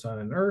relation to the sun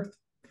and earth.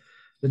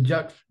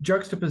 The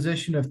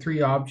juxtaposition of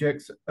three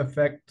objects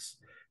affects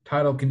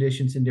tidal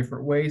conditions in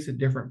different ways at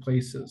different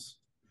places.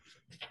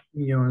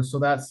 And so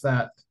that's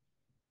that.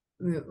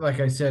 Like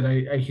I said,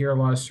 I hear a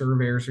lot of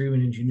surveyors or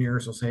even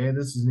engineers will say, hey,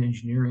 this is an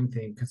engineering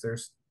thing because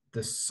there's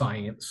this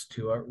science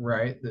to it,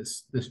 right?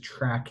 This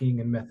tracking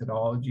and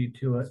methodology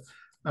to it,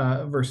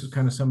 versus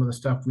kind of some of the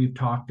stuff we've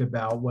talked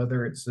about,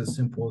 whether it's as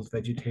simple as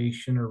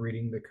vegetation or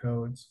reading the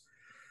codes.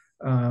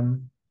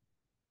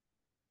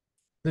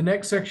 The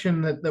next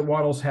section that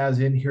Wattles has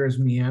in here is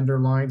meander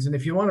lines. And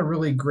if you want a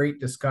really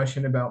great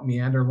discussion about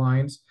meander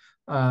lines,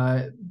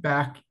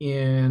 back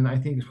in, I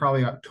think it's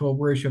probably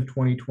October-ish of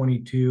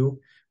 2022,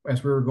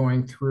 as we were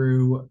going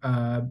through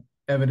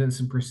evidence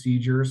and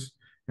procedures,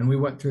 and we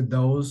went through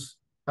those,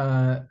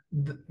 the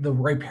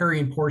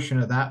riparian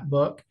portion of that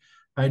book,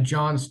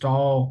 John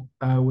Stahl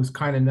was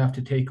kind enough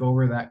to take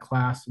over that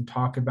class and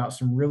talk about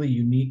some really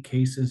unique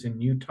cases in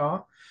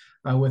Utah.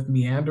 With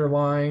meander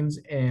lines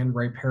and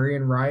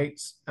riparian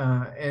rights.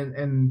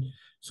 And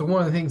so one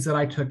of the things that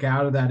I took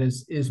out of that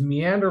is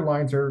meander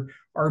lines are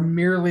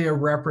merely a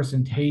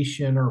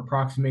representation or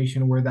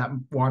approximation of where that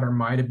water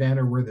might have been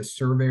or where the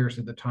surveyors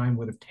at the time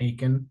would have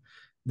taken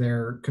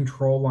their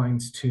control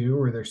lines to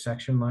or their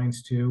section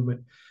lines to. But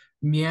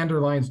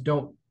meander lines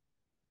don't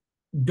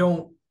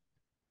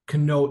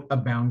connote a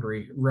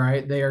boundary,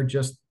 right? They are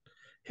just,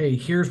 hey,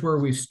 here's where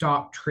we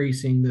stop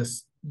tracing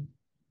this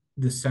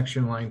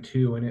section line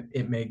to, and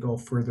it may go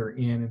further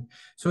in. And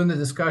so in the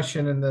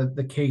discussion and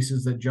the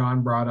cases that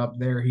John brought up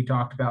there, he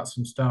talked about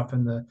some stuff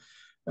in the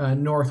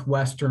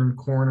northwestern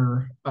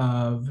corner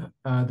of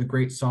the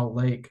Great Salt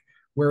Lake,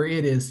 where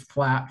it is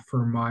flat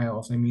for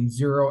miles. I mean,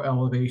 zero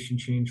elevation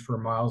change for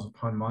miles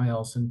upon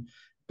miles. And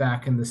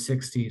back in the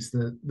 60s,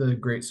 the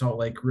Great Salt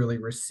Lake really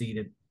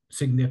receded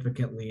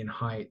significantly in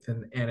height,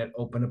 and it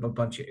opened up a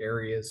bunch of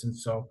areas. And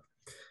so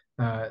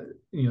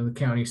the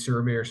county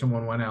surveyor,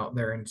 someone went out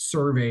there and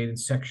surveyed and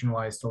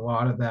sectionalized a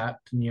lot of that,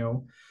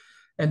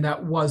 and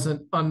that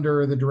wasn't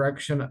under the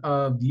direction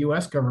of the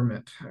U.S.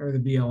 government or the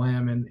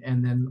BLM,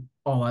 and then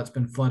all that's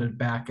been flooded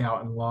back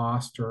out and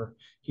lost. Or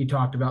he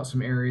talked about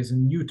some areas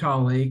in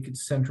Utah Lake,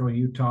 it's central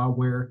Utah,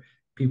 where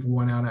people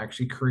went out and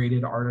actually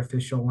created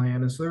artificial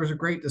land. And so there was a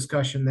great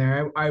discussion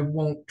there. I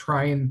won't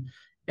try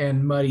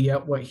and muddy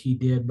up what he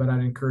did, but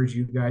I'd encourage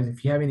you guys,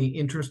 if you have any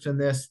interest in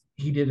this,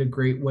 he did a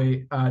great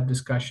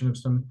discussion of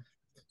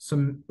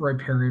some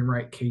riparian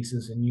right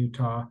cases in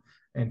Utah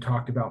and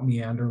talked about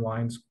meander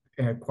lines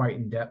quite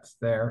in depth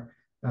there.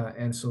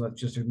 And so that's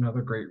just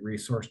another great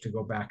resource to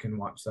go back and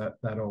watch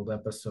that old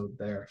episode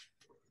there.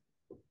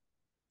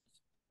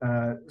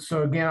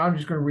 So again, I'm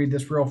just going to read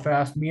this real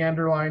fast.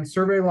 Meander lines,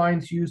 survey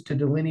lines used to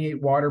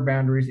delineate water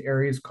boundaries,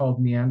 areas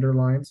called meander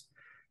lines.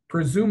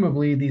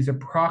 Presumably, these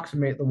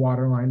approximate the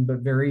water line,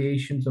 but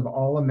variations of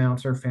all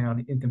amounts are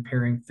found in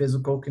comparing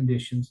physical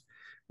conditions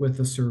with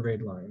the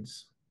surveyed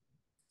lines.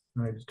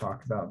 I just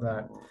talked about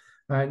that.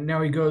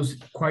 Now he goes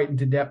quite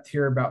into depth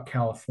here about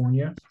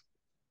California.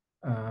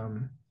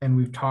 And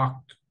we've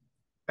talked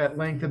at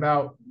length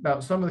about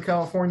some of the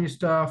California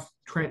stuff.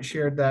 Trent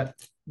shared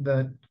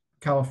the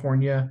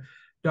California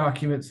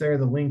documents there,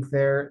 the link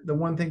there. The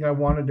one thing I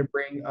wanted to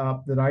bring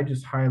up that I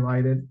just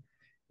highlighted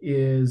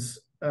is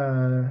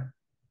a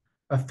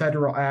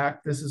federal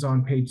act. This is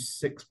on page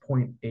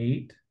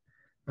 6.8.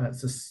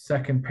 It's the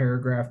second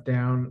paragraph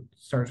down,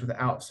 starts with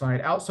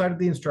outside of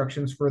the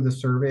instructions for the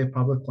survey of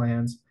public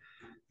lands,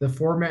 the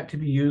format to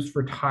be used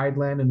for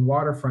tideland and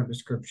waterfront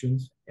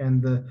descriptions,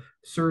 and the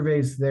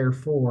surveys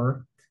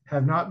therefore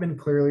have not been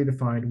clearly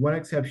defined. One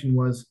exception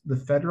was the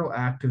Federal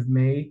Act of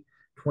May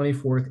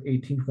 24th,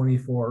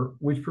 1824,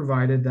 which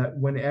provided that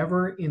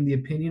whenever, in the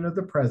opinion of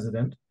the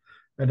president,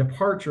 a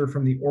departure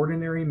from the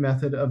ordinary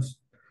method of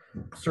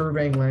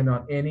surveying land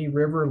on any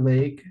river,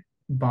 lake,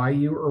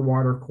 bayou, or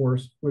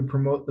watercourse would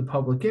promote the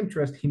public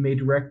interest, he may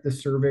direct the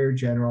surveyor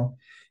general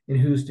in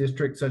whose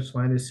district such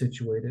land is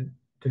situated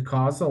to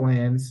cause the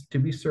lands to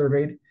be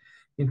surveyed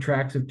in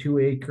tracts of 2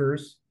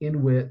 acres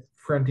in width,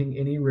 fronting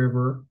any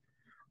river,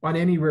 on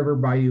any river,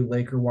 bayou,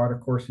 lake, or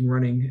watercourse, and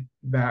running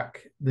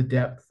back the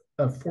depth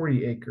of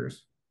 40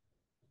 acres,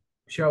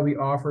 shall be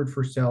offered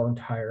for sale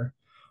entire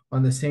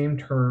on the same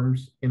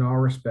terms in all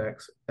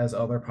respects as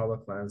other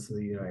public lands of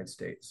the United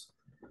States.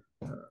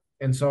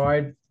 And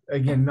so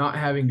again, not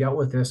having dealt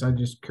with this, I'm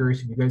just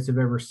curious if you guys have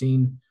ever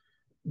seen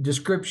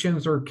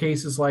descriptions or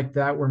cases like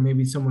that where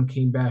maybe someone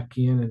came back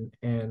in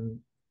and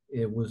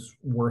it was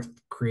worth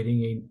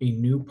creating a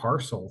new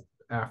parcel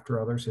after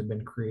others had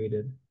been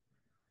created.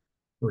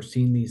 We're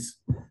seeing these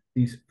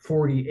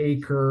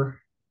 40-acre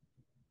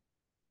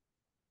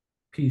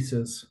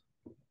pieces.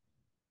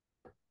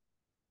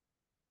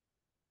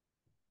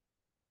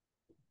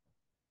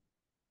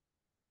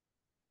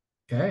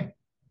 Okay.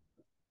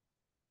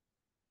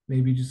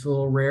 Maybe just a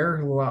little rare, a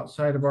little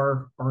outside of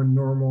our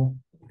normal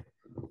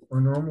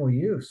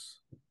use.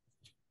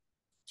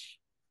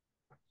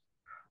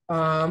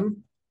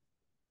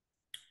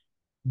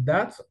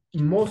 That's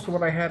most of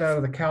what I had out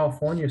of the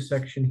California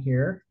section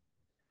here.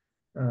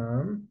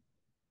 I'm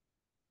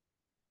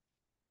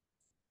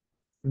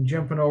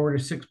jumping over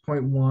to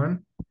 6.1.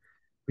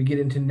 We get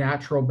into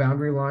natural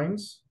boundary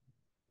lines.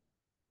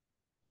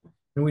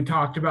 And we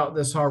talked about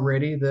this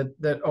already,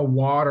 that a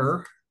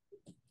water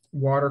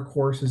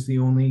course is the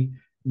only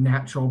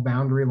natural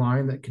boundary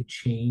line that could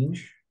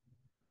change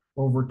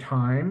over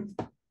time.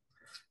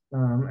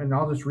 And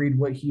I'll just read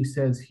what he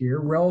says here.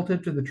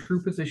 Relative to the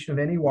true position of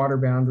any water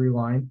boundary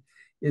line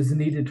is the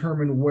need to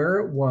determine where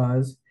it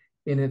was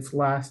in its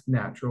last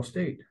natural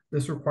state.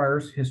 This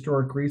requires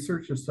historic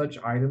research of such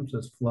items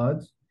as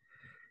floods,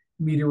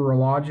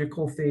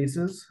 meteorological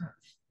phases,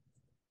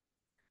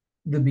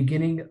 the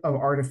beginning of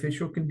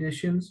artificial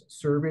conditions,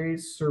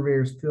 surveys,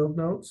 surveyors' field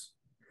notes.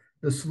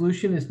 The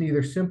solution is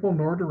neither simple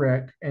nor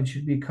direct and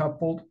should be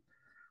coupled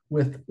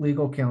with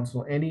legal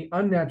counsel. Any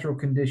unnatural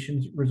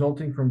conditions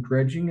resulting from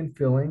dredging and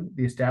filling,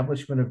 the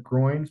establishment of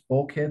groins,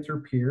 bulkheads,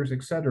 or piers,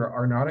 etc.,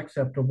 are not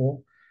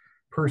acceptable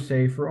per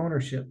se for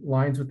ownership.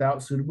 Lines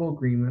without suitable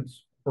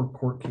agreements or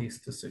court case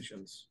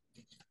decisions.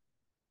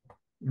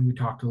 And we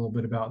talked a little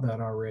bit about that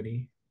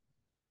already.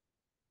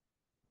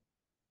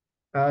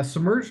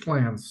 Submerged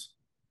lands.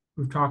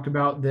 We've talked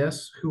about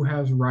this. Who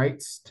has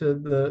rights to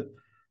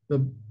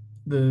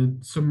the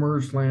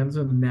submerged lands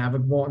in the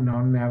navigable and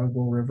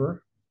non-navigable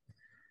river?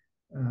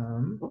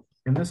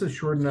 And this is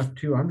short enough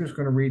too. I'm just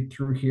going to read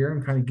through here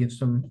and kind of give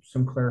some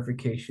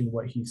clarification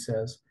what he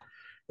says.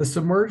 The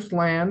submerged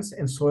lands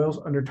and soils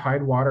under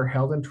tide water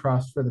held in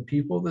trust for the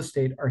people of the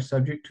state are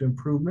subject to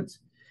improvements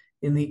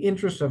in the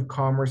interest of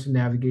commerce and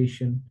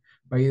navigation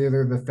by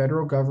either the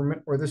federal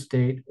government or the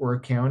state or a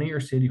county or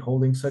city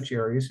holding such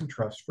areas in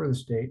trust for the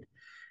state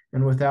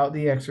and without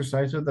the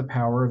exercise of the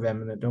power of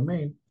eminent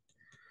domain.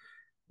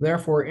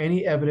 Therefore,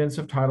 any evidence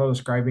of title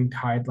describing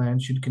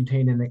tideland should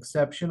contain an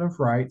exception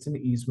of rights and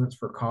easements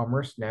for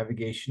commerce,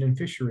 navigation, and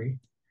fishery.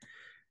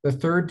 The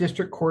Third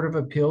District Court of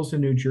Appeals in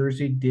New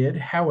Jersey did,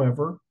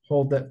 however,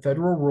 hold that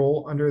federal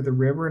rule under the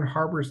River and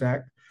Harbors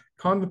Act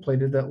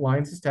contemplated that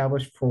lines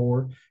established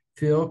for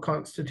fill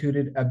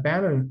constituted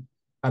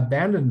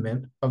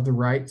abandonment of the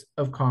rights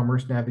of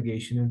commerce,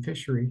 navigation, and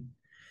fishery.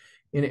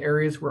 In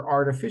areas where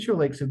artificial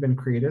lakes have been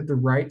created, the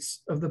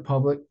rights of the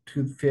public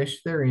to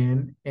fish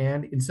therein,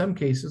 and in some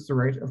cases, the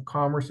right of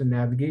commerce and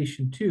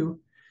navigation too,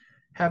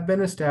 have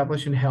been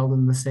established and held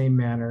in the same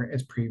manner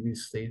as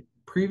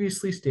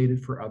previously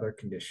stated for other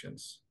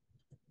conditions.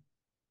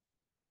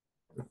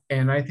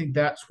 And I think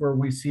that's where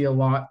we see a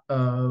lot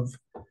of,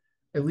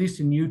 at least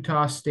in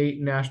Utah state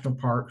and national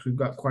parks, we've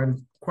got quite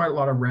quite a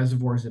lot of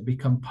reservoirs that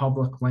become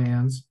public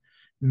lands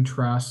and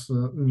trusts.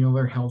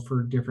 They're held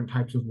for different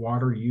types of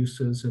water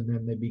uses, and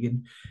then they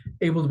begin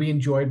able to be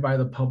enjoyed by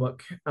the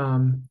public,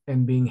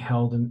 and being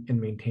held and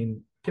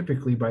maintained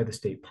typically by the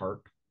state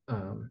park,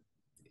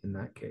 in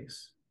that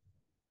case.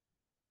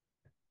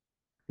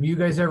 Have you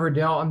guys ever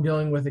dealt? I'm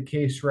dealing with a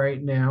case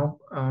right now,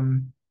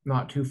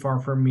 not too far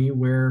from me,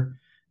 where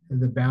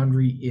the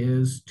boundary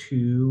is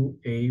to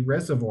a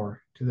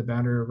reservoir, to the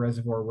boundary of a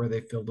reservoir where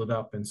they filled it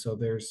up, and so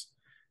they're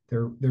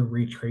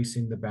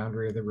retracing the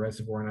boundary of the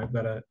reservoir, and I've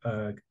got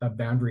a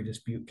boundary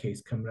dispute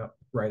case coming up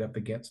right up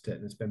against it,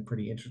 and it's been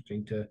pretty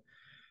interesting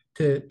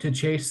to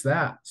chase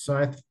that. So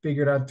I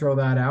figured I'd throw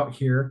that out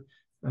here,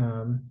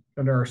 under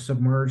our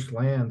submerged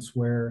lands,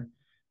 where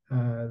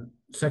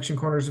section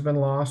corners have been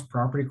lost,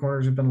 property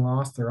corners have been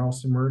lost. They're all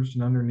submerged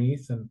and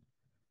underneath. And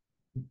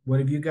what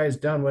have you guys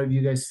done? What have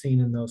you guys seen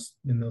in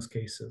those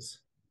cases?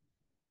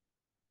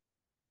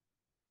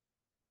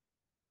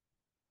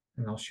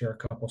 And I'll share a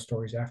couple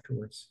stories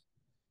afterwards.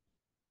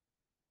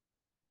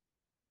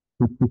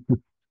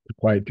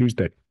 Quiet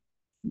Tuesday.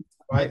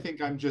 I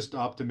think I'm just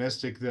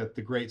optimistic that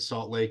the Great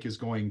Salt Lake is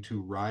going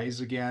to rise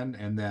again,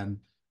 and then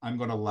I'm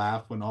going to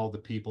laugh when all the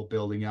people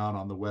building out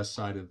on the west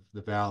side of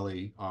the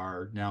valley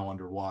are now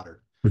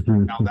underwater.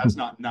 Now, that's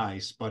not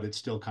nice, but it's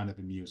still kind of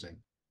amusing.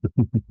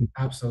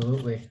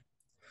 Absolutely.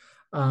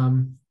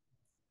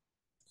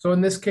 So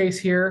in this case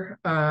here,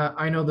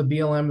 I know the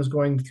BLM is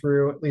going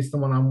through, at least the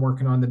one I'm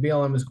working on, the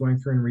BLM is going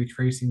through and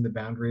retracing the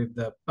boundary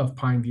of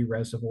Pineview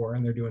Reservoir,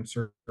 and they're doing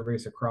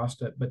surveys across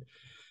it. But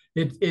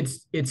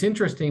it's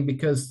interesting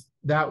because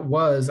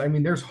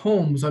there's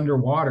homes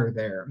underwater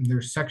there.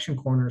 There's section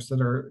corners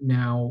that are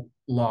now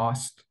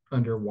lost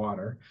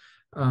underwater.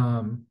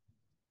 And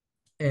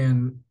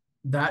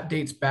that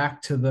dates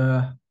back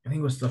to I think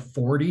it was the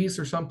 40s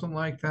or something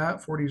like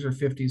that, 40s or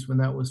 50s when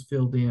that was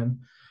filled in.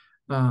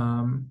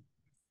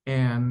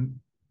 And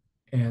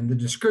the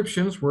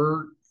descriptions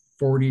were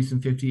 40s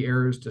and 50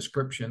 eras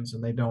descriptions,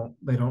 and they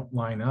don't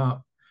line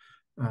up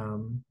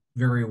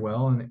very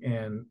well,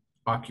 and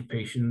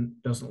occupation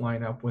doesn't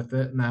line up with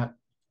it, and that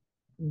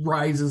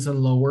rises and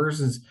lowers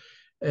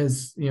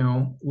as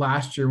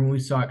last year when we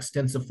saw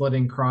extensive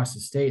flooding across the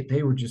state,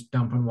 they were just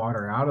dumping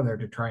water out of there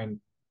to try and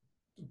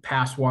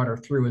pass water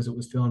through as it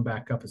was filling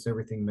back up as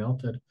everything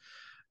melted.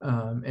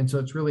 And so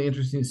it's really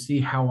interesting to see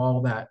how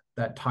all that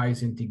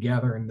ties in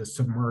together, and the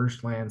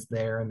submerged lands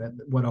there, and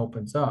what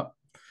opens up.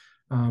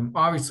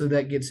 Obviously,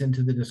 that gets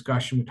into the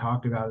discussion we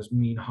talked about is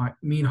mean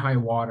high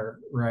water,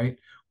 right?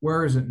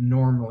 Where is it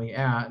normally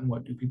at, and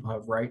what do people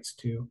have rights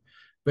to?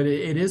 But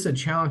it is a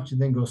challenge to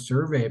then go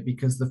survey it,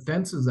 because the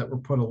fences that were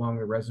put along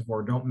the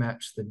reservoir don't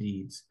match the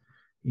deeds,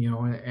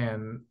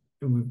 and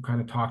we've kind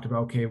of talked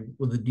about, okay,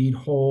 well, the deed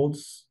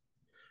holds,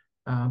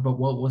 but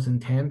what was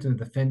intent, and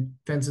the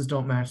fences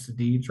don't match the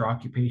deeds, or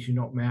occupation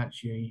don't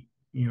match,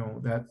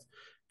 that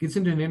gets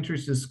into an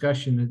interesting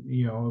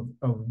discussion,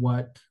 of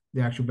what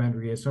the actual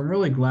boundary is. So I'm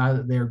really glad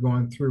that they're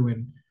going through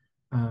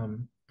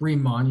and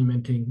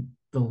remonumenting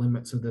the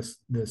limits of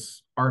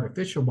this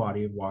artificial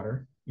body of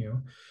water,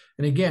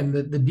 And again,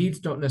 the deeds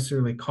don't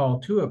necessarily call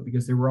to it,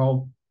 because they were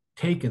all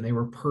taken, they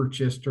were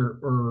purchased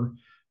or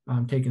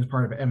taken as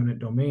part of eminent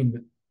domain,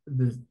 but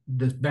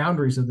the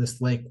boundaries of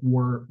this lake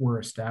were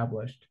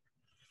established.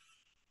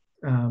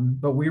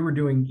 But we were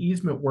doing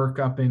easement work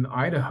up in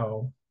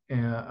Idaho,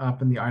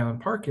 up in the Island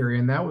Park area,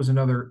 and that was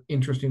another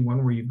interesting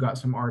one where you've got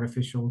some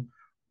artificial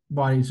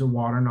bodies of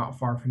water not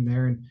far from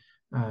there. And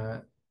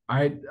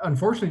I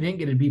unfortunately didn't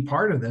get to be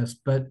part of this,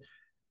 but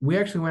we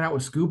actually went out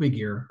with scuba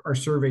gear. Our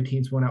survey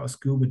teams went out with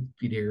scuba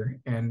gear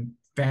and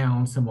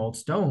found some old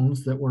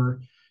stones that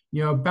were,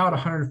 about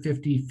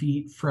 150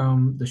 feet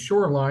from the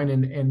shoreline,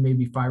 and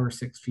maybe 5 or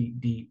 6 feet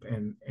deep,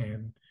 and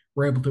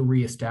were able to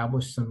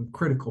reestablish some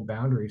critical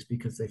boundaries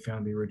because they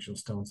found the original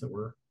stones that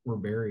were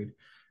buried.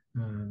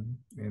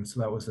 And so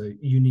that was a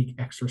unique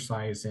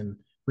exercise in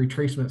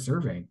retracement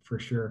surveying for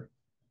sure.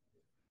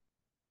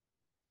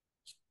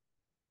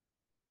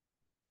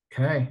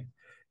 Okay,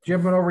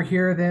 jumping over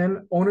here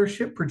then,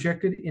 ownership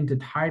projected into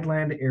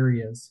tideland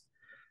areas.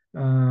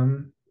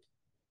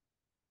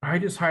 I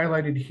just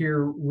highlighted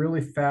here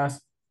really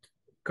fast,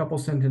 couple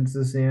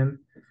sentences in.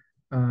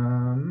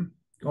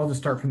 I'll just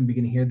start from the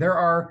beginning here. There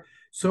are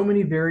so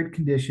many varied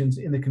conditions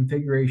in the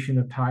configuration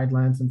of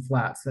tidelands and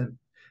flats that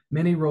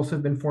many rules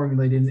have been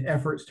formulated in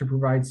efforts to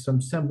provide some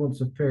semblance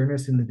of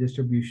fairness in the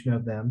distribution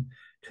of them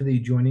to the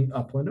adjoining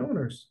upland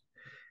owners.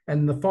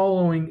 And the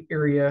following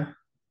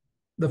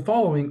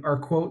are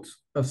quotes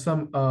of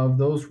some of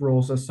those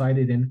rules as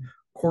cited in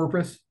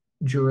Corpus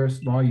Juris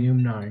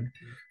Volume 9.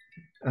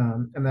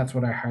 And that's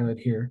what I highlight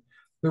here.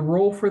 The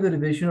rule for the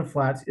division of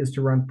flats is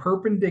to run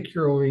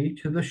perpendicularly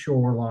to the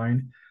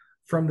shoreline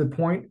from the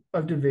point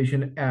of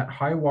division at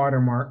high water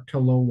mark to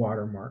low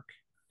water mark.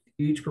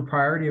 Each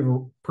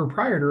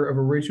proprietor of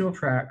original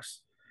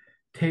tracts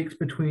takes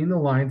between the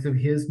lines of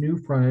his new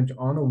frontage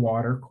on the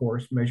water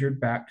course measured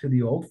back to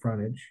the old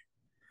frontage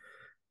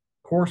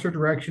course or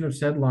direction of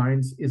said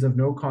lines is of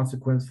no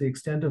consequence. The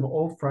extent of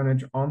old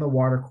frontage on the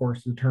water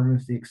course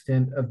determines the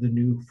extent of the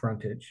new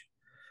frontage.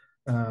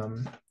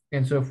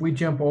 And so if we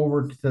jump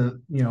over to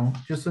the,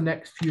 just the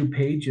next few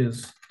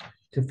pages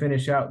to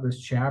finish out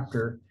this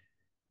chapter,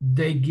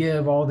 they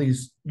give all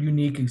these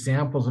unique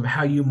examples of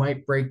how you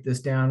might break this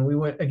down. We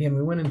went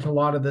into a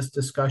lot of this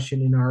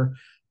discussion in our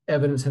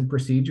evidence and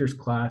procedures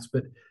class,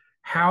 but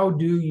how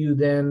do you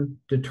then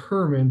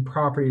determine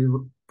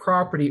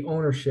property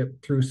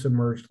ownership through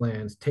submerged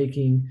lands,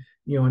 taking,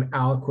 an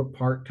aliquot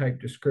part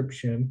type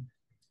description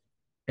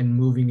and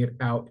moving it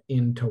out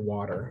into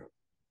water?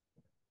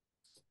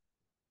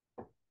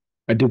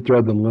 I did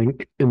throw the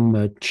link in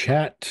the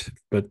chat,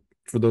 but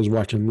for those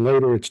watching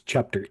later, it's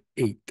chapter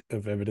 8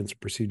 of evidence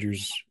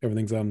procedures.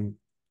 Everything's on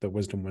the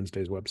Wisdom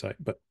Wednesdays website.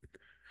 But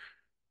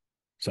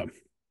so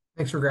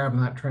thanks for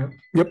grabbing that, Trent.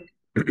 Yep.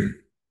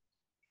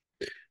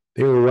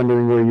 They were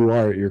wondering where you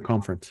are at your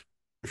conference.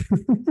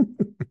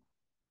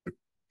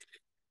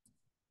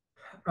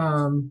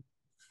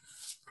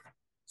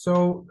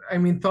 So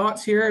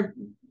thoughts here.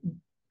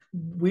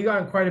 We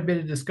got quite a bit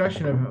of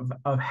discussion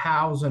of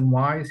hows and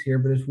whys here,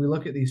 but as we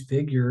look at these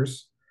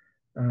figures,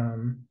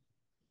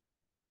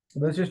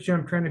 let's just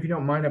jump, Trent, if you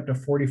don't mind, up to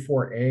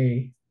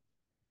 44A.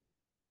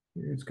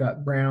 It's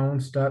got Brown,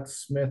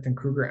 Stutz, Smith, and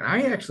Kruger. And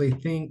I actually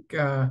think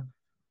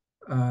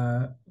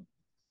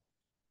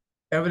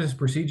evidence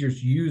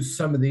procedures use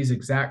some of these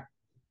exact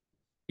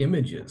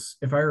images,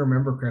 if I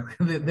remember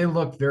correctly. They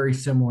look very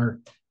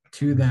similar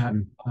to that.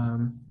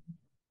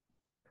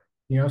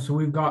 So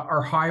we've got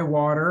our high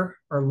water,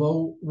 our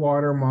low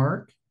water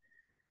mark,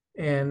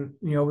 and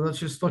let's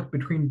just look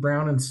between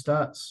Brown and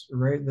Stutz,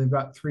 right? They've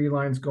got 3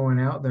 lines going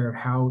out there of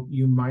how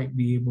you might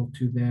be able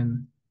to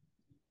then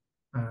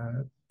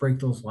break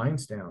those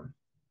lines down.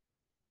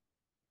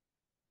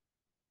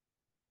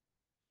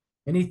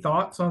 Any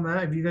thoughts on that?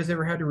 Have you guys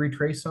ever had to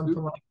retrace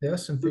something like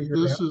this and figure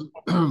it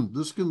out?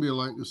 This can be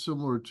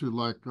similar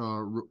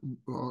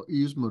to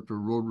easement or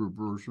road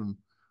reversion,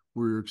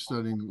 where you're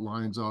extending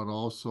lines out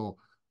also.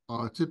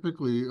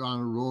 Typically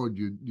on a road,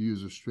 you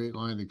use a straight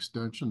line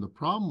extension. The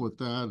problem with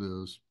that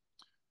is,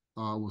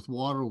 with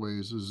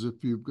waterways, is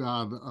if you've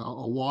got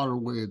a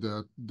waterway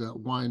that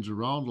winds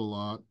around a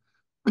lot,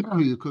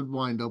 you could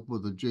wind up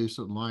with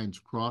adjacent lines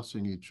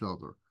crossing each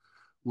other,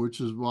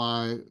 which is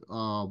why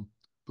the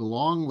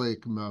long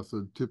lake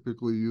method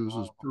typically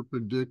uses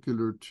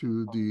perpendicular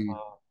to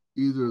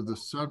either the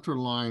center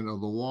line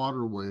of the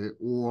waterway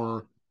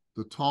or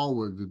the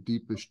tallway, the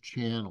deepest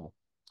channel.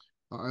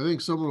 I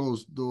think some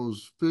of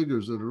those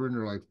figures that are in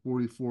there, like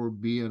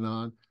 44B and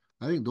on,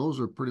 I think those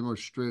are pretty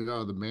much straight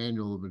out of the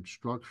manual of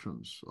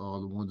instructions,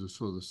 the ones that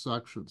show the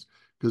sections,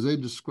 because they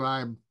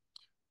describe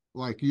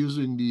like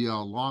using the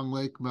long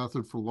lake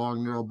method for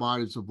long, narrow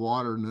bodies of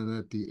water, and then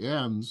at the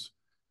ends,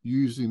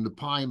 using the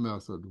pi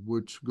method,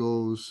 which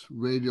goes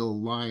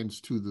radial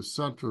lines to the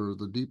center,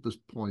 the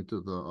deepest point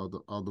of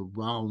the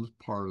round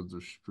part of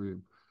the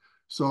stream.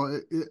 So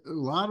a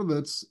lot of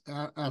it's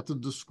at the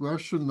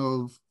discretion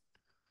of,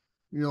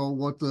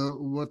 what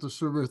the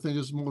surveyor thinks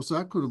is most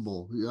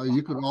equitable.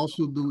 You could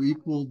also do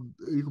equal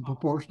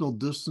proportional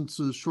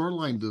distances,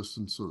 shoreline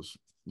distances.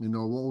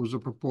 What was the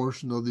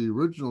proportion of the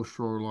original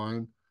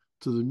shoreline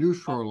to the new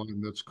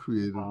shoreline that's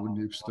created when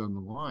you extend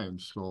the line?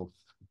 So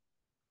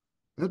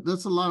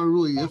that's a lot of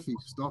really iffy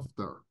stuff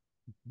there.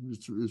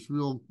 It's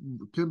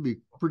can be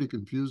pretty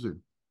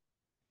confusing.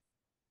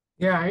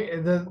 Yeah,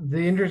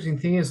 the interesting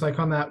thing is, like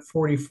on that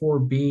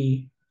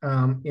 44B,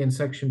 in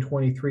section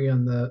 23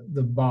 on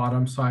the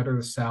bottom side or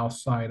the south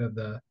side of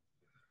the,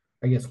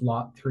 I guess,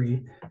 lot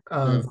 3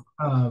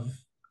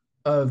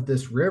 of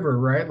this river,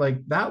 right?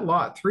 Like that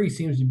lot 3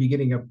 seems to be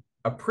getting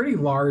a pretty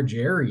large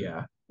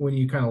area when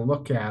you kind of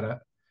look at it,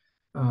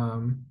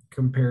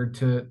 compared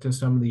to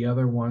some of the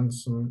other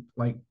ones,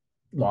 like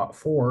lot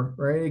 4,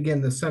 right?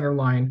 Again, the center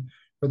line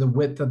for the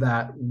width of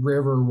that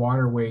river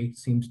waterway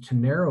seems to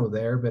narrow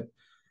there, but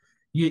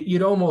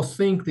you'd almost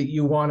think that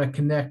you want to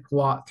connect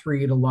lot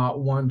 3 to lot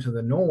 1 to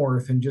the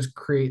north and just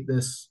create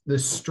this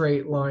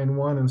straight line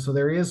one. And so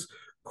there is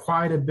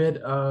quite a bit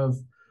of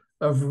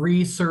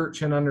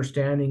research and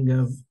understanding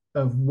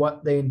of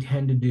what they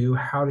intend to do,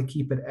 how to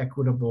keep it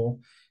equitable,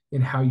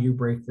 and how you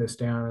break this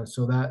down. And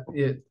so that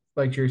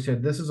like Jerry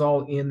said, this is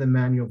all in the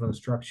manual of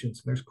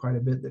instructions. There's quite a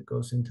bit that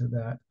goes into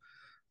that.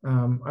 I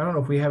don't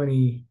know if we have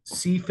any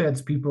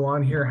CFEDS people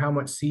on here, how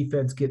much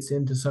CFEDS gets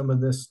into some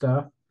of this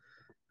stuff.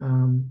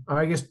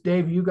 I guess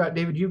David, you got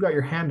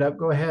your hand up.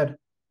 Go ahead.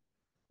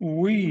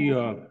 We've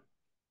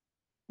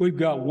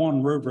got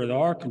one river, the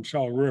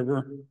Arkansas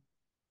River,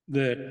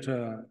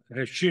 that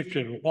has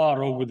shifted a lot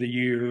over the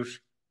years.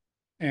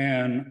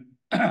 And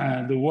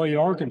the way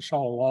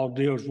Arkansas law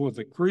deals with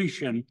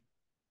accretion,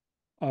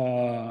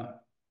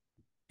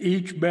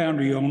 each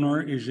boundary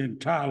owner is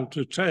entitled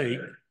to take,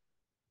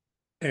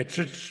 at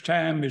such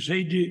time as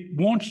he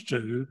wants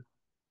to,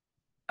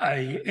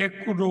 a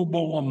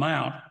equitable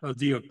amount of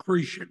the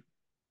accretion.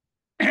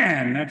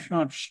 And that's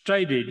not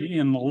stated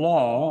in the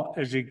law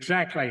as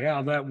exactly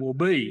how that will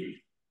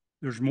be.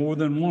 There's more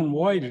than one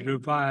way to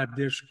divide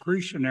this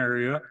accretion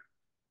area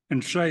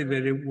and say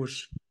that it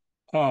was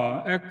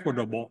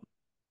equitable.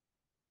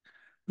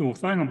 The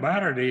thing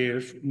about it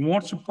is,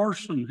 once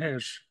a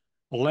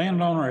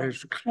landowner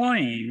has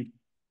claimed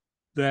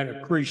that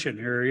accretion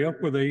area,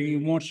 whether he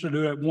wants to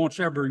do it once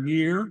every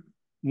year,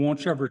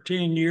 once every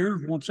 10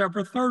 years, once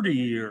every 30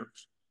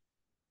 years.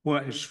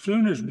 Well, as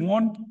soon as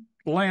one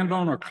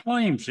landowner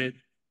claims it,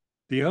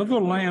 the other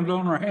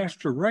landowner has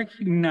to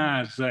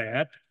recognize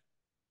that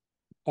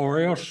or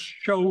else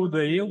show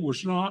that it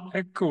was not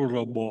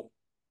equitable.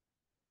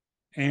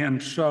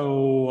 And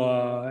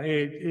so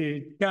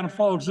it kind of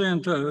falls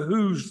into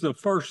who's the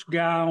first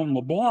guy on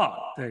the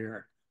block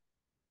there,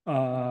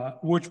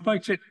 which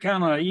makes it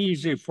kind of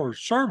easy for a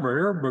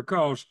surveyor,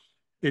 because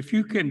if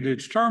you can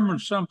determine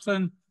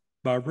something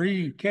by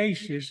reading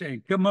cases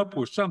and come up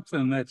with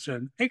something that's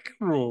an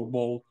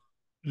equitable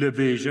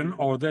division,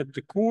 or that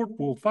the court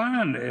will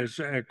find as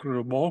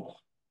equitable,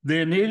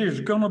 then it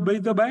is going to be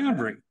the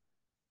boundary.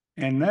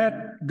 And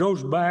that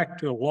goes back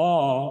to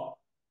law,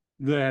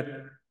 that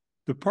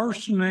the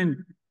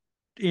person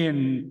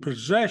in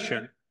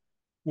possession,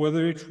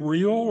 whether it's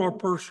real or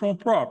personal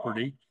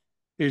property,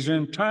 is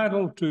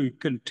entitled to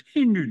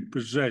continued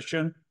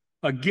possession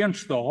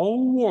against the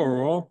whole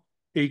world,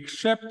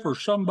 except for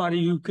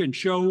somebody who can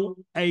show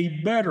a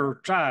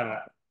better title.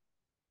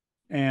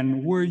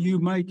 And where you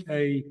make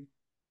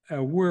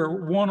where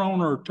one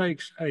owner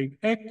takes an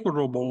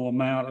equitable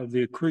amount of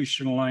the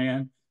accretion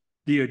land,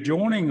 the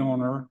adjoining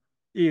owner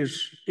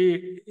is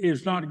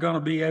not going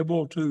to be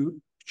able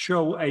to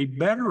show a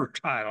better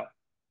title.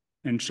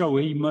 And so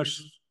he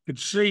must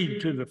concede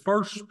to the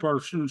first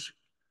person's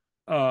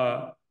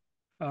line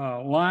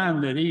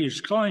that he is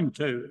claimed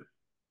to.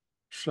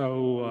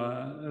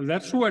 So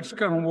that's what's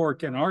going to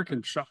work in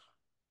Arkansas.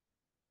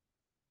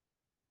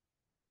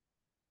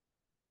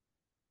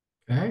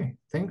 Okay,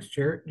 thanks,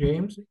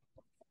 James.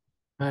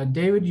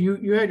 David,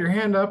 you had your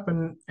hand up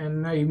and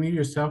now you mute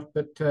yourself,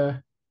 but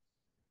did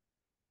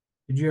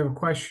you have a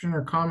question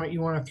or comment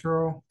you want to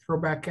throw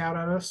back out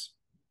at us?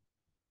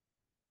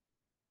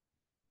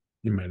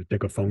 You might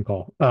take a phone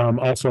call.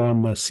 Also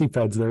on the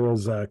CFEDs, there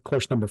is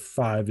course number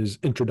 5 is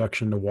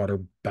Introduction to Water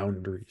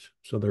Boundaries.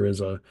 So there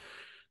is a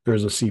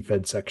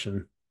CFED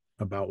section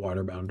about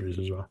water boundaries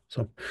as well.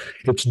 So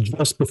it's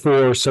just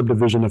before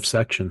subdivision of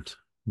sections,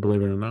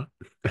 believe it or not.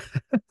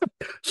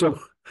 So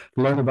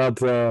learn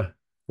about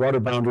water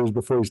boundaries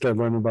before you start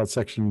learning about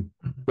section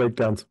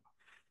breakdowns.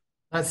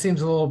 That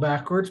seems a little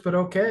backwards, but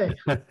okay.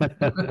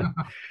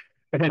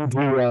 And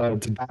to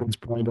David's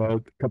point, I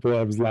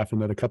was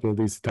laughing at a couple of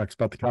these talks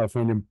about the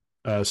California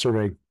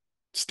survey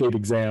state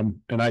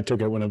exam, and I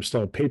took it when it was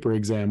still a paper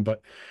exam.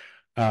 But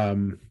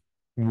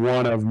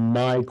one of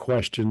my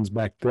questions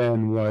back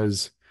then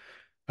was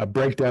a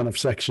breakdown of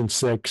section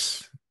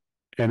 6,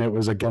 and it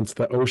was against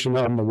the ocean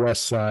on the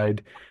west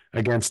side,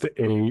 against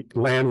a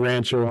land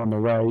rancher on the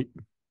right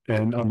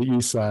and on the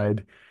east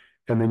side.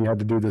 And then you had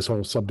to do this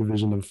whole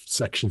subdivision of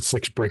section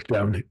 6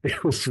 breakdown.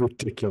 It was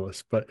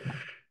ridiculous, but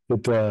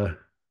it,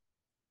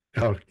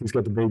 oh, he's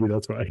got the baby,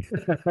 that's why.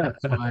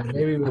 That's why,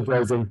 maybe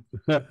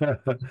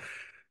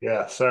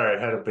Yeah, sorry,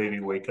 I had a baby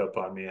wake up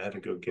on me. I had to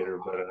go get her,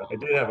 but I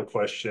did have a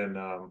question.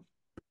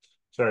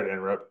 Sorry to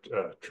interrupt,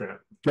 Trent.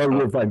 No,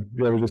 we're fine.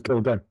 Yeah, we're just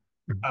killing time.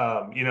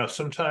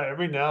 Sometime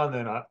every now and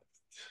then,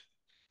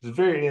 it's a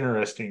very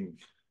interesting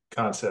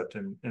concept,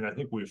 and I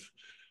think we've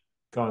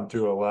gone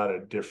through a lot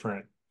of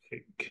different,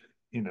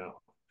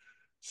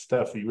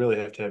 stuff. You really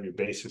have to have your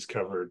bases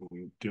covered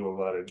and do a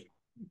lot of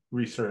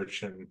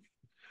research and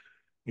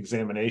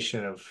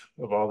examination of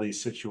all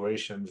these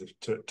situations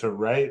to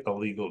write a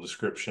legal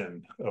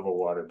description of a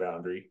water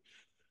boundary.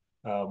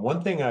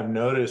 One thing I've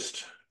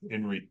noticed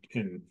in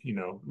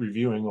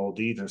reviewing old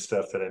deeds and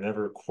stuff that I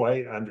never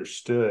quite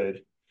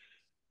understood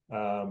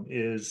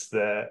is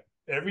that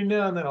every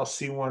now and then I'll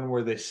see one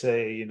where they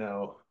say,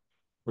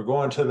 we're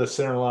going to the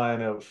center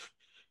line of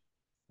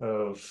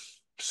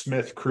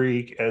Smith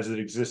Creek as it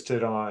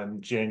existed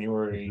on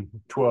January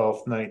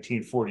 12th,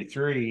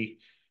 1943.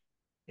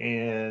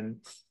 And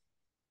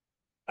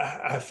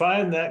I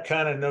find that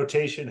kind of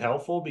notation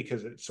helpful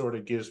because it sort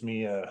of gives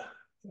me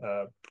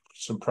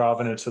some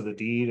provenance of the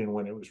deed and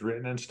when it was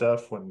written and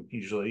stuff, when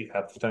usually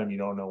half the time you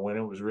don't know when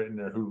it was written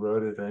or who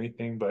wrote it or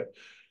anything. But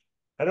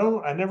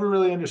I never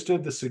really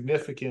understood the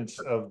significance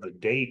of the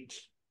date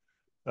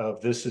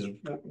of this is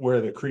where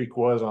the creek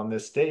was on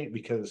this date,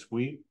 because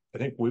I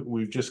think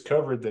we've just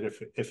covered that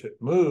if it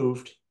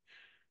moved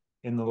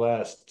in the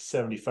last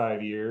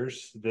 75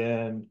 years,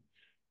 then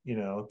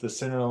the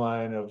center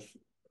line of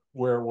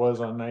where it was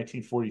on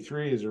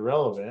 1943 is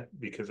irrelevant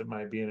because it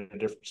might be in a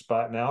different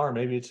spot now, or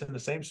maybe it's in the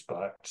same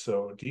spot.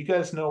 So do you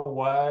guys know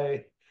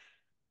why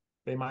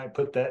they might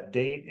put that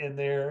date in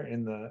there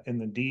in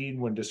the deed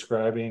when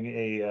describing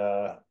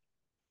that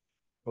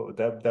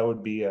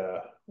would be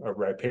a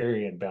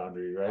riparian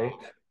boundary, right?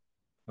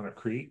 On a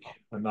creek,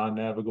 a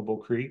non-navigable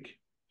creek.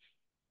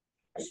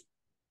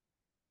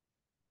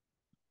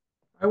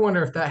 I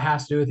wonder if that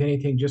has to do with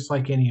anything, just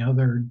like any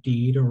other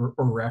deed or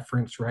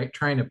reference, right?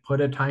 Trying to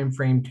put a time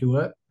frame to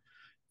it,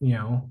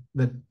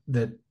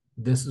 that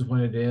this is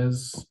what it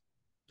is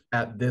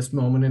at this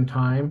moment in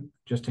time,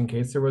 just in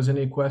case there was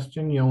any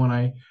question. When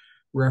I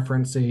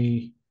reference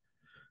a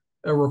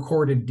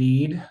recorded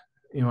deed,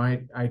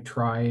 I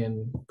try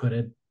and put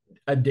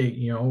a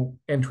date,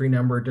 entry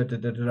number,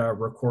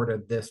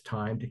 recorded this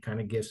time, to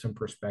kind of give some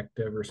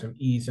perspective or some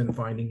ease in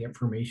finding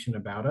information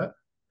about it.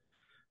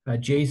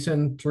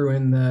 Jason threw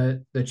in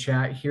the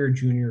chat here,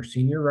 junior,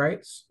 senior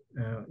rights.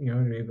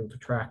 You're able to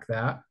track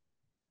that.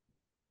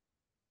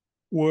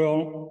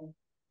 Well,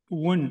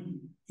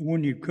 when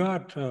you've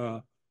got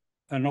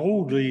an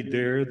old deed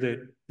there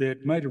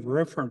that made a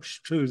reference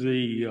to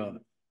the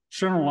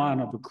center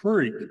line of a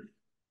creek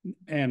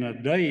and a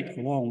date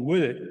along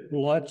with it,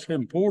 well, that's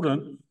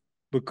important,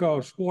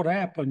 because what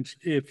happens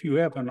if you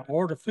have an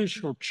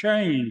artificial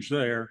change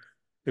there?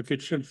 If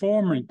it's in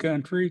farming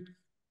country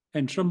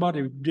and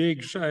somebody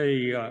digs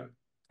a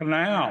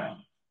canal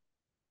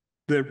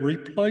that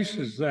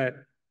replaces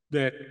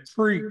that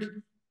creek,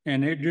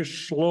 and it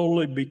just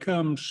slowly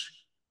becomes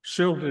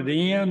silted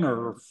in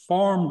or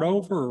farmed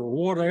over or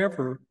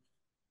whatever,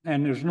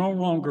 and is no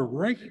longer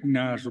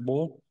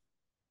recognizable,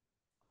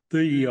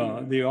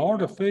 the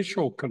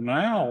artificial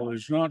canal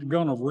is not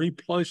going to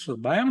replace the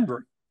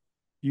boundary.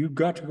 You've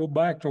got to go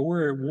back to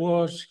where it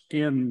was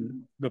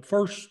in the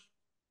first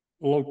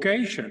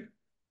location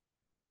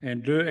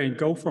and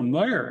go from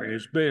there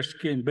as best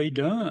can be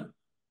done.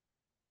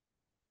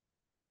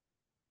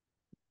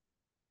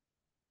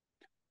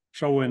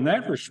 So in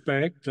that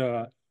respect,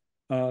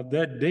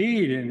 that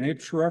deed and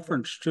its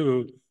reference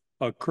to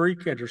a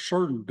creek at a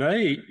certain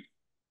date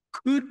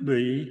could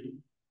be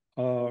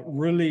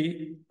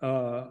really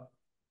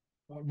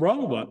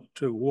relevant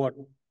to what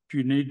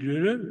you need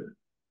to do.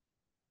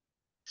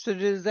 So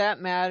does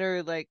that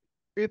matter, like,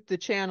 if the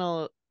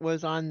channel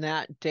was on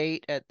that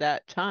date at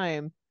that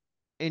time,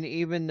 and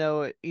even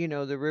though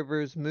the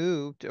river's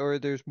moved, or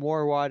there's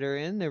more water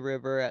in the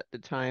river at the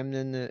time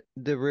than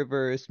the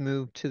river is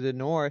moved to the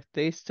north,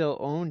 they still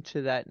own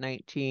to that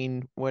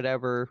 19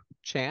 whatever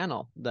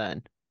channel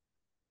then?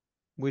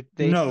 Would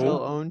they still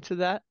No, own to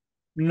that?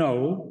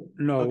 no.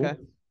 Okay.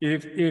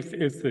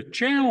 If the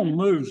channel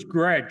moves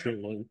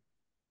gradually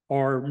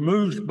or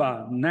moves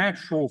by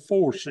natural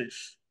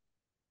forces,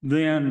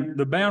 then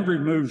the boundary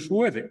moves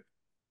with it.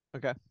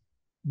 Okay.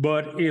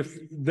 But if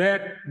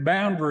that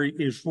boundary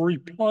is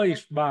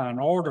replaced by an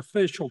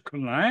artificial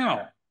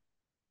canal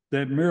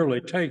that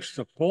merely takes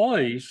the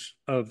place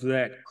of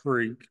that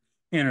creek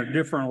in a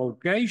different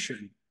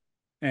location,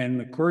 and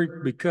the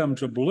creek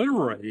becomes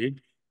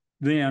obliterated,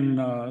 then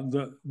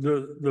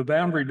the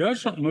boundary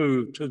doesn't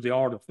move to the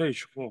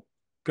artificial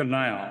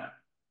canal.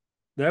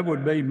 That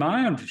would be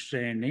my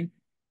understanding.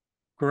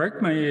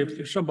 Correct me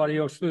if somebody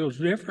else feels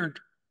different.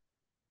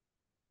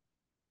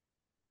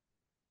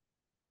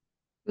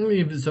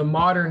 If it's a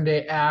modern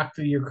day act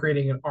that you're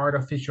creating an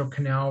artificial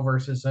canal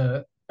versus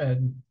a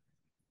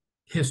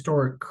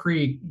historic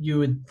creek, you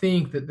would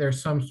think that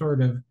there's some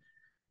sort of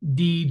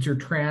deeds or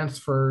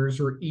transfers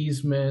or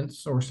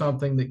easements or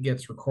something that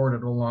gets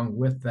recorded along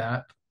with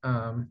that.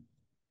 At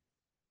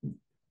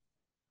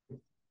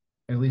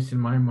least in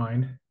my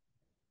mind,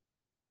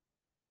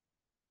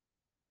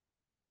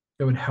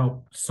 it would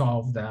help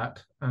solve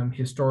that.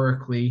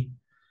 Historically,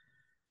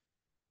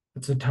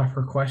 it's a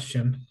tougher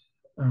question,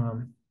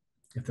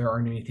 if there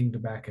aren't anything to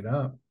back it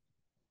up.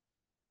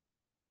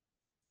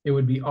 It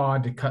would be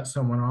odd to cut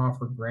someone off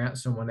or grant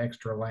someone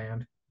extra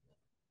land.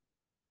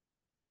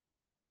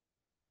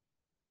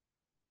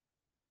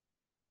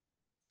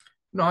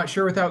 Not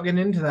sure without getting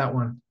into that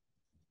one.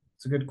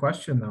 It's a good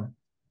question, though.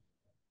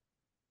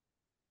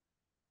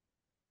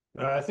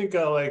 I think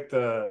I like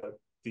the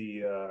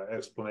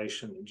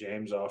explanation that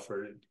James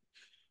offered.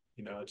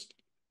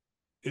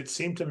 It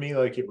seemed to me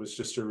like it was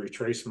just a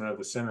retracement of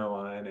the center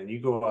line, and you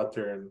go out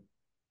there and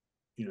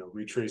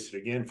retrace it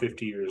again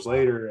 50 years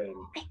later and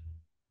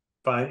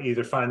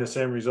find the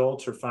same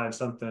results, or find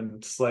something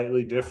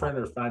slightly different,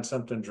 or find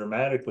something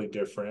dramatically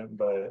different.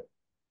 But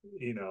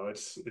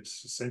it's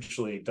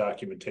essentially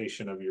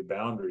documentation of your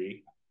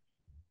boundary,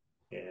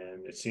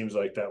 and it seems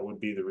like that would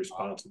be the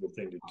responsible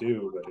thing to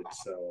do. But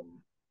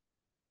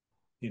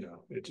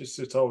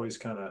it's always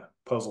kind of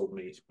puzzled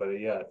me. But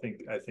yeah,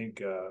 I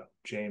think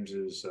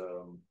James's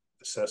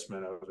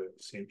assessment of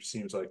it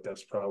seems like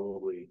that's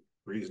probably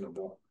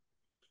reasonable.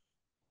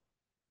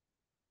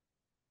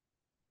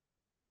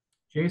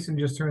 Jason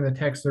just threw in the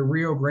text, the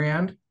Rio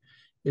Grande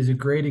is a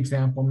great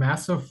example.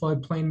 Massive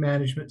floodplain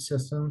management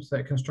systems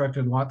that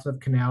constructed lots of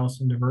canals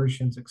and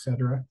diversions,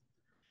 etc.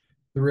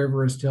 The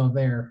river is still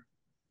there,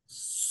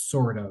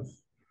 sort of.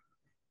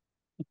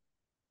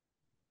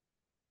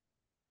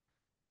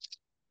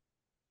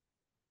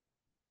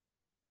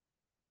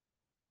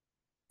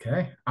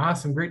 Okay,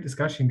 awesome. Great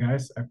discussion,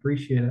 guys. I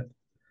appreciate it.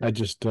 I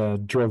just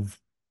drove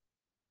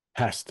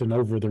past and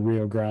over the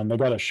Rio Grande. They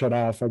got it shut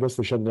off. I guess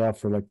they shut it off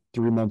for like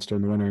 3 months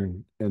during the winter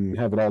and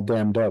have it all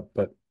dammed up.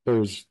 But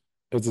it's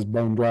as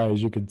bone dry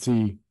as you could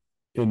see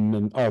in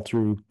and all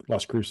through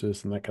Las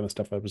Cruces and that kind of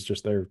stuff. I was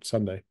just there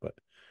Sunday, but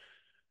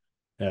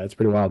yeah, it's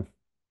pretty wild.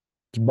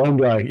 It's bone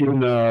dry, even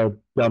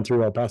down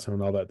through El Paso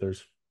and all that.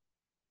 There's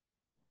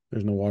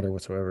no water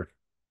whatsoever.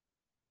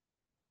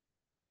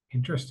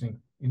 Interesting.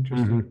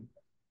 Interesting. Mhm.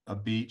 A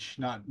beach,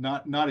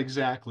 not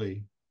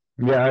exactly,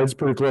 Yeah, it's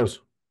pretty close.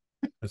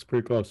 It's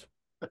pretty close.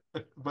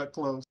 but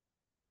close.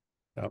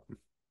 Yep.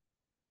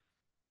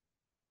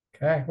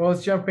 Okay, well,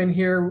 let's jump in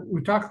here.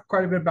 We talked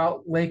quite a bit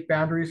about lake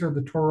boundaries or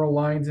littoral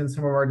lines in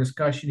some of our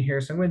discussion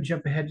here. So I'm going to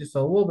jump ahead just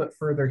a little bit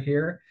further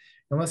here.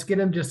 And let's get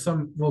into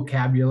some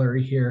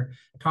vocabulary here.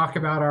 Talk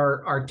about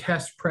our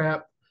test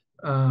prep.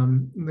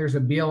 There's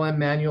a BLM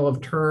manual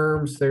of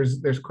terms.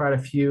 There's quite a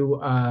few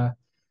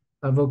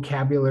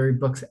vocabulary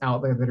books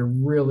out there that are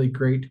really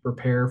great to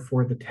prepare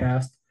for the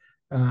test.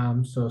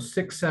 So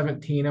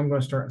 617, I'm going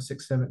to start at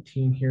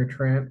 617 here,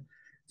 Trent.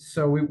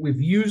 So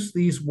we've used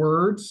these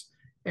words,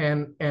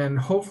 and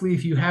hopefully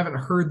if you haven't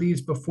heard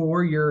these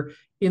before, you're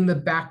in the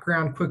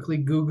background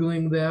quickly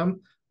Googling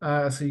them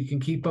so you can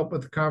keep up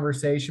with the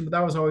conversation. But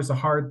that was always a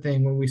hard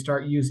thing when we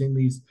start using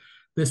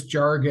this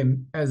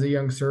jargon as a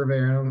young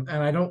surveyor. And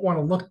I don't want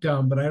to look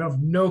dumb, but I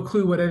have no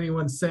clue what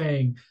anyone's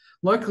saying.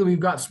 Luckily, we've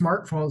got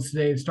smartphones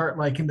today to start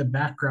like in the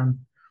background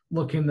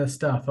looking this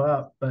stuff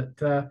up. But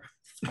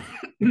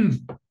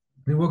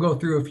we'll go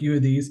through a few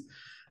of these.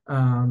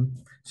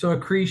 So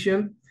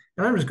accretion,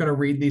 and I'm just going to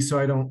read these so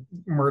I don't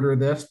murder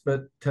this,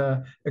 but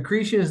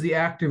accretion is the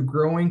act of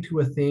growing to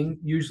a thing,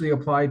 usually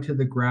applied to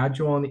the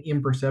gradual and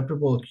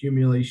imperceptible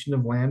accumulation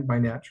of land by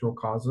natural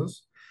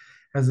causes,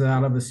 as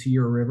out of a sea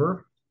or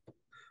river.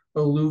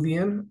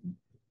 Alluvion,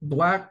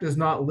 Black does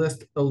not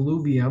list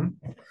alluvium,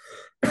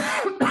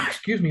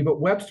 excuse me,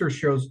 but Webster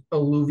shows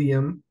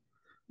alluvium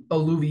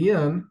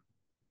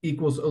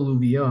equals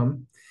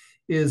alluvium,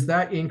 is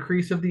that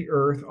increase of the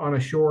earth on a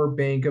shore,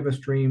 bank of a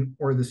stream,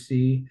 or the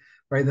sea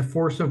by the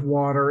force of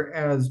water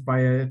as by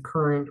a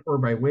current or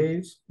by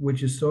waves,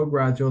 which is so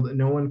gradual that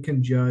no one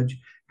can judge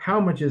how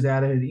much is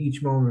added at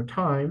each moment of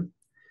time.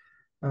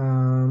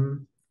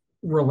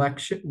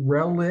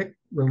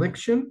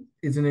 Reliction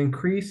is an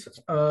increase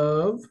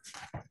of,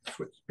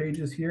 switch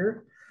pages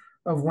here,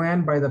 of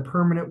land by the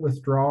permanent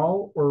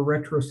withdrawal or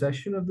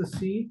retrocession of the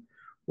sea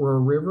or a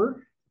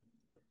river.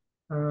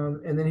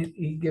 And then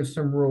he gives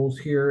some rules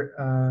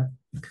here.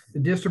 The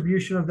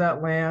distribution of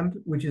that land,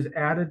 which is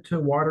added to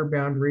water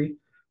boundary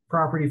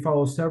property,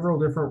 follows several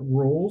different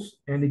rules.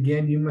 And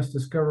again, you must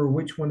discover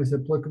which one is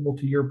applicable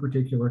to your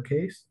particular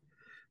case.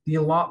 The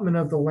allotment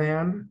of the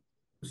land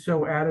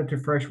so added to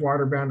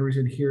freshwater boundaries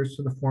adheres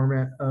to the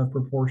format of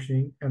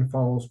proportioning and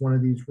follows one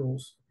of these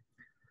rules.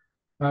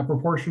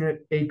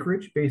 Proportionate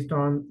acreage based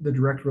on the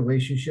direct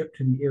relationship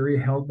to the area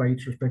held by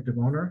each respective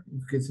owner.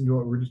 This gets into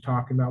what we were just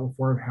talking about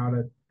before of how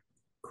to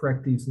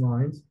correct these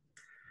lines.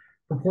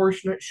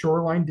 Proportionate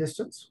shoreline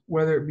distance,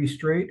 whether it be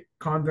straight,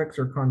 convex,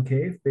 or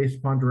concave, based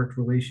upon direct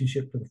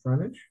relationship to the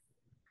frontage.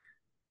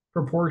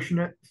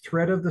 Proportionate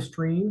thread of the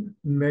stream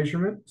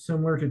measurement,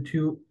 similar to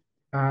two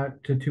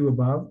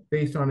above,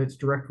 based on its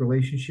direct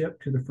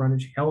relationship to the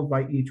frontage held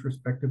by each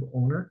respective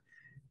owner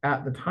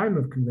at the time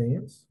of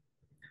conveyance.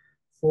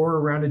 4,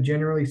 around a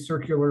generally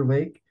circular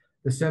lake,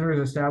 the center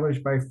is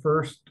established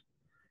first,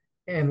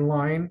 and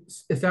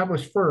lines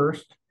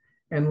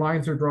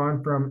are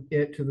drawn from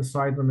it to the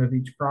side limit of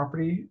each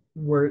property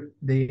where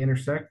they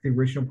intersect the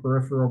original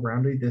peripheral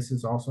boundary. This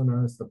is also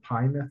known as the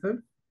pi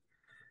method.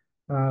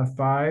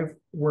 5,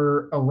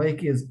 where a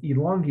lake is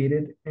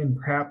elongated and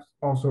perhaps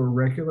also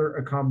irregular,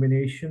 a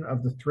combination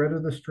of the thread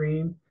of the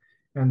stream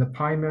and the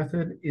pi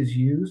method is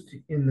used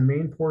in the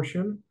main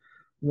portion.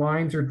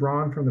 Lines are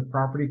drawn from the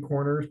property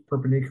corners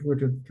perpendicular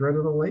to the thread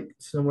of the lake,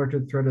 similar to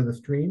the thread of the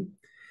stream,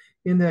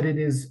 in that it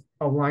is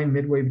a line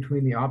midway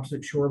between the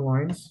opposite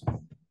shorelines,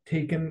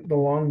 taken the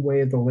long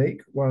way of the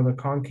lake, while the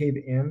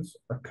concave ends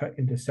are cut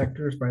into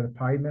sectors by the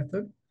pi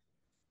method.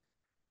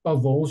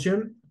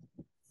 Avulsion,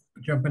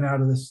 jumping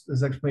out of this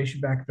explanation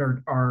back to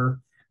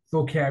our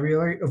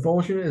vocabulary.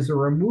 Avulsion is a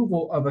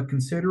removal of a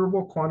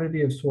considerable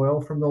quantity of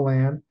soil from the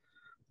land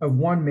of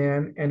one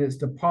man and its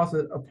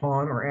deposit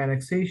upon or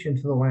annexation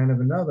to the land of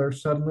another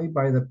suddenly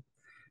by the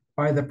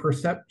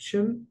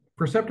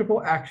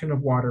perceptible action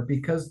of water.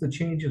 Because the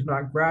change is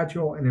not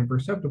gradual and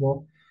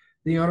imperceptible,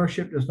 the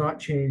ownership does not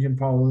change and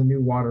follow the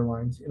new water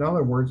lines. In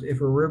other words,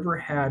 if a river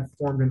had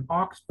formed an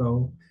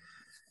oxbow,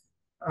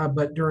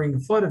 but during the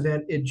flood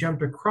event, it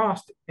jumped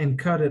across and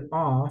cut it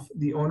off,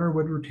 the owner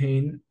would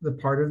retain the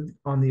part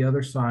on the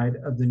other side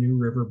of the new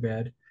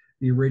riverbed.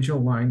 The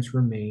original lines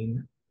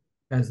remain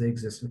as they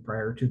existed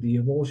prior to the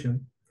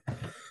avulsion.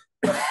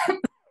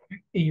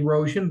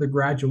 Erosion, the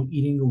gradual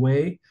eating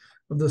away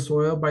of the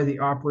soil by the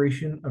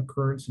operation of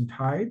currents and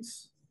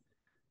tides.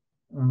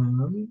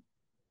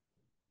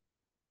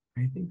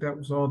 I think that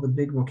was all the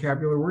big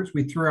vocabulary words.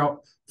 We threw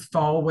out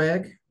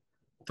thalweg.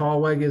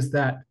 Thalweg is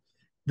that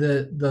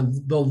the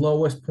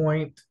lowest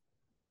point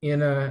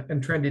in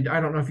and trended. I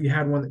don't know if you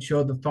had one that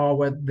showed the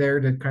thalweg there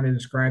to kind of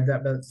describe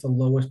that, but it's the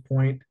lowest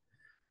point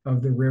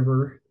of the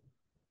river.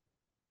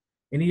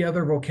 Any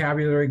other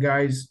vocabulary,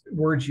 guys,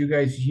 words you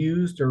guys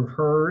used or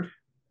heard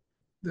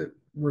that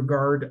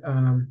regard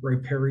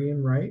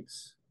riparian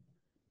rights?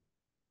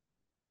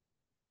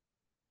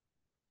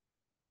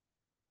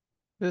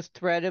 The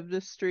thread of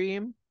the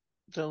stream,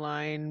 the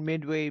line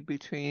midway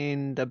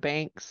between the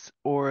banks,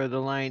 or the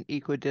line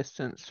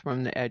equidistant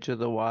from the edge of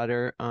the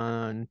water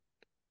on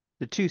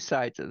the two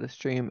sides of the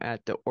stream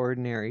at the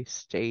ordinary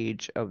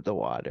stage of the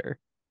water.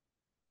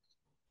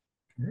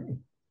 Okay.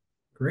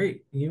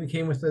 Great. You even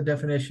came with the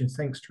definitions.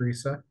 Thanks,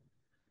 Teresa.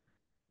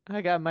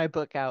 I got my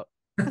book out.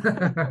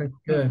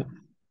 Good.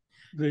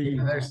 The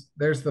Yeah,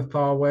 there's the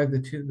thaw web,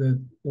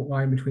 the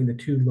line between the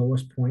two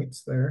lowest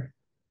points there.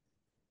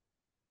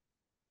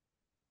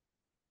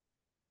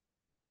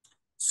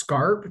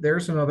 Scarp,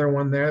 there's another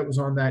one there that was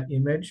on that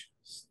image.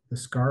 The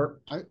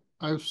scarp.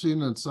 I've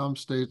seen in some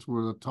states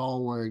where the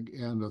tallweg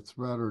and the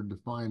thread are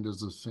defined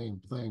as the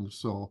same thing.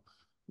 So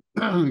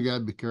you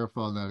gotta be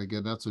careful on that.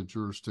 Again, that's a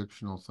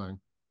jurisdictional thing.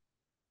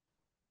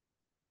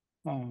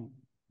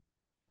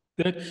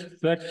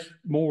 that's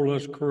more or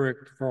less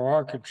correct for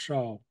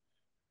Arkansas.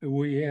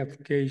 We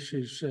have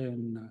cases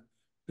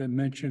that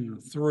mention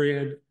the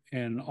thread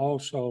and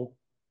also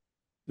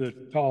the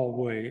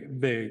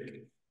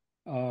tallweg.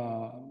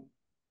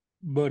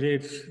 But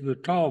it's the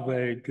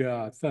tallweg,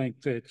 I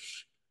think,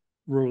 that's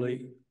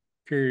really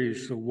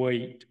carries the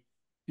weight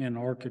in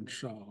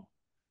Arkansas.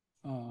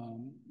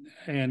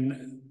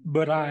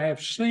 But I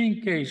have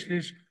seen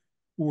cases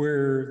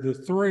where the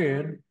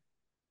thread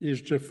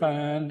is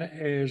defined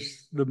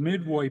as the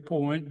midway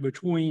point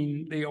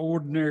between the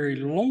ordinary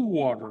low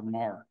water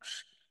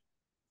marks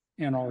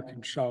in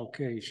Arkansas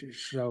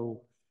cases.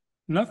 So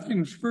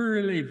nothing's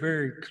really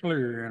very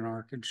clear in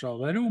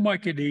Arkansas. They don't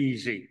make it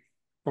easy.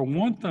 For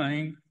one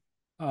thing,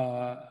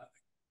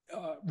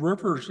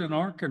 rivers in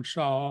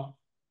Arkansas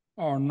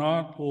are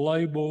not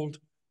labeled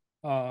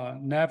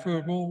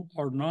navigable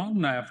or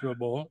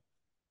non-navigable,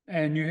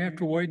 and you have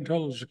to wait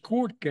until it's a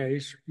court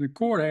case. The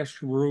court has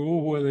to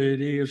rule whether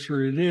it is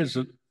or it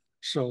isn't.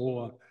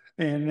 So,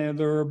 and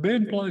there have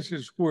been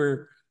places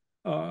where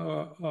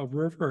a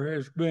river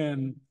has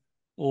been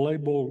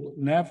labeled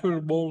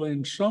navigable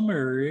in some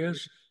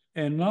areas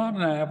and not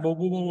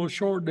navigable a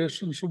short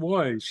distance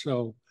away.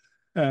 So,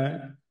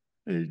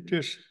 it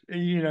just,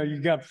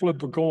 you got to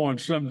flip a coin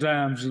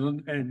sometimes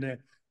and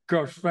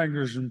cross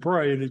fingers and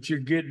pray that you're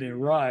getting it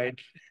right.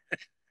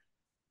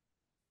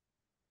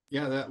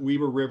 Yeah, that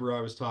Weber River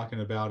I was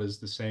talking about is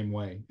the same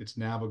way. It's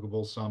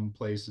navigable some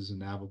places and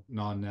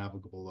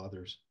non-navigable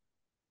others.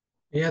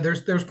 Yeah,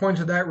 there's points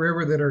of that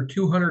river that are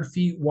 200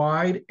 feet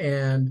wide,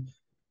 and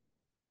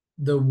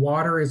the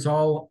water is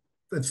all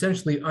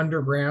essentially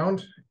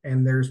underground,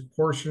 and there's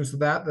portions of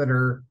that that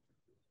are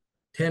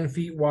 10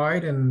 feet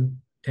wide and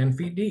 10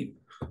 feet deep.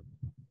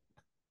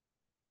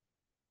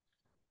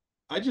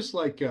 I just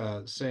like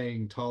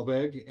saying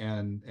Talbeg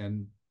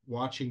and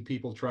watching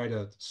people try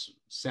to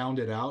sound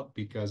it out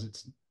because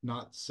it's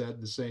not said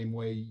the same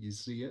way you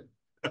see it.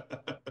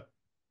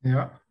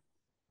 Yeah.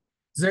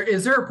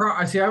 Is there a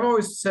problem? I see. I've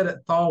always said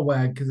it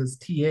Thalweg because it's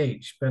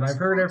TH, but I've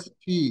heard It's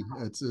T.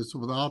 It's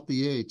without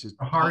the H. It's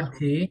a hard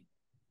T.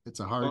 It's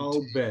a hard T.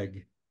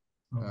 Talbeg.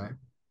 Okay.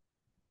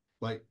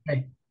 Like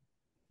Hey.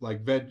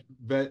 like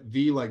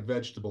V like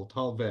vegetable,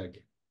 Talveg.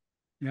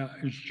 Yeah,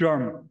 it's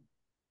German.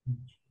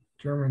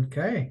 German.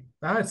 Okay.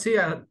 See,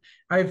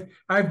 I've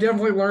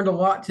definitely learned a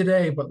lot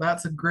today, but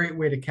that's a great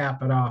way to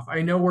cap it off.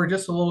 I know we're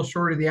just a little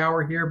short of the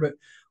hour here, but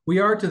we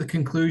are to the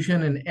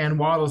conclusion, and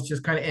Wattles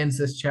just kind of ends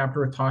this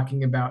chapter with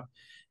talking about,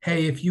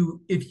 hey, if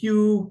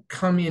you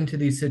come into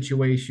these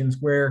situations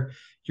where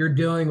you're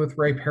dealing with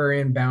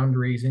riparian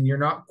boundaries and you're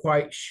not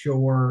quite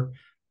sure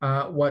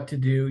what to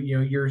do,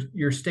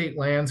 your state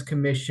lands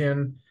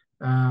commission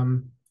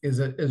is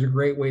a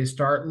great way to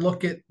start.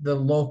 Look at the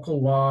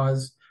local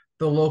laws,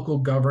 the local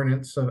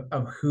governance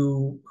of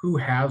who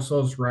has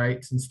those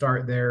rights, and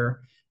start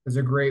there is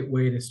a great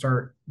way to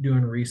start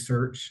doing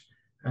research.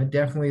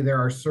 Definitely, there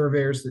are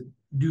surveyors that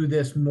do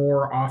this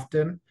more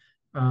often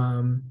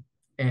and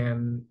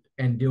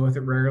deal with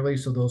it rarely.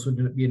 So those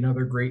would be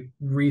another great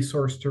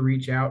resource to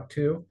reach out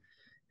to.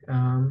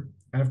 And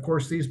of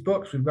course, these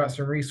books, we've got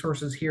some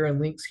resources here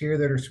and links here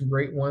that are some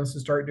great ones to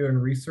start doing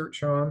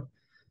research on.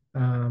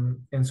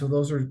 And so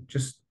those are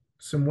just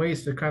some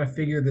ways to kind of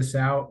figure this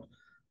out.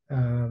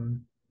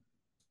 And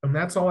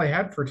that's all I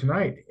had for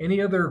tonight.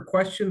 Any other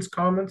questions,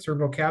 comments, or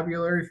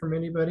vocabulary from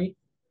anybody?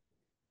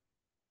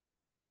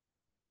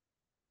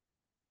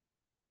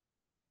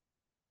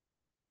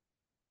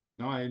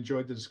 No, I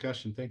enjoyed the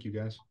discussion. Thank you,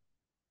 guys.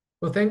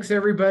 Well, thanks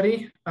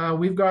everybody.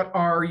 We've got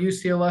our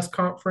UCLS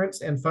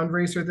conference and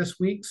fundraiser this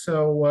week.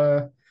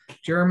 So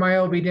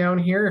Jeremiah will be down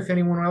here. If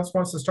anyone else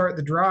wants to start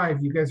the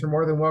drive, you guys are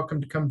more than welcome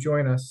to come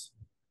join us.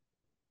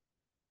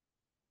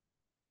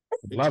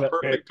 It's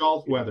perfect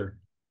golf weather.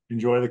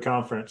 Enjoy the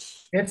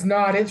conference. It's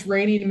not. It's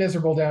rainy and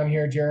miserable down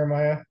here,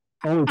 Jeremiah.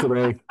 Only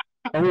today.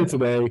 Only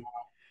today.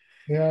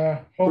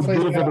 Yeah. Hopefully,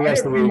 It's beautiful the I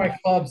rest didn't of the bring week. my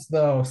clubs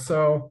though.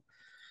 So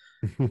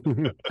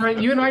Trent,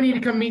 you and I need to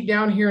come meet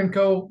down here and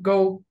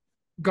go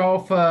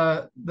golf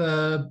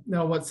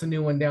what's the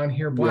new one down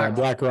here?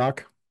 Black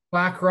Rock.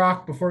 Black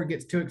Rock before it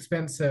gets too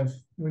expensive.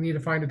 We need to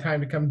find a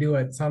time to come do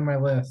it. It's on my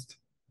list.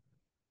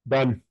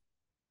 Done.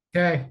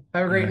 Okay.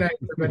 Have a great night,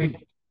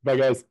 everybody. Bye,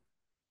 guys.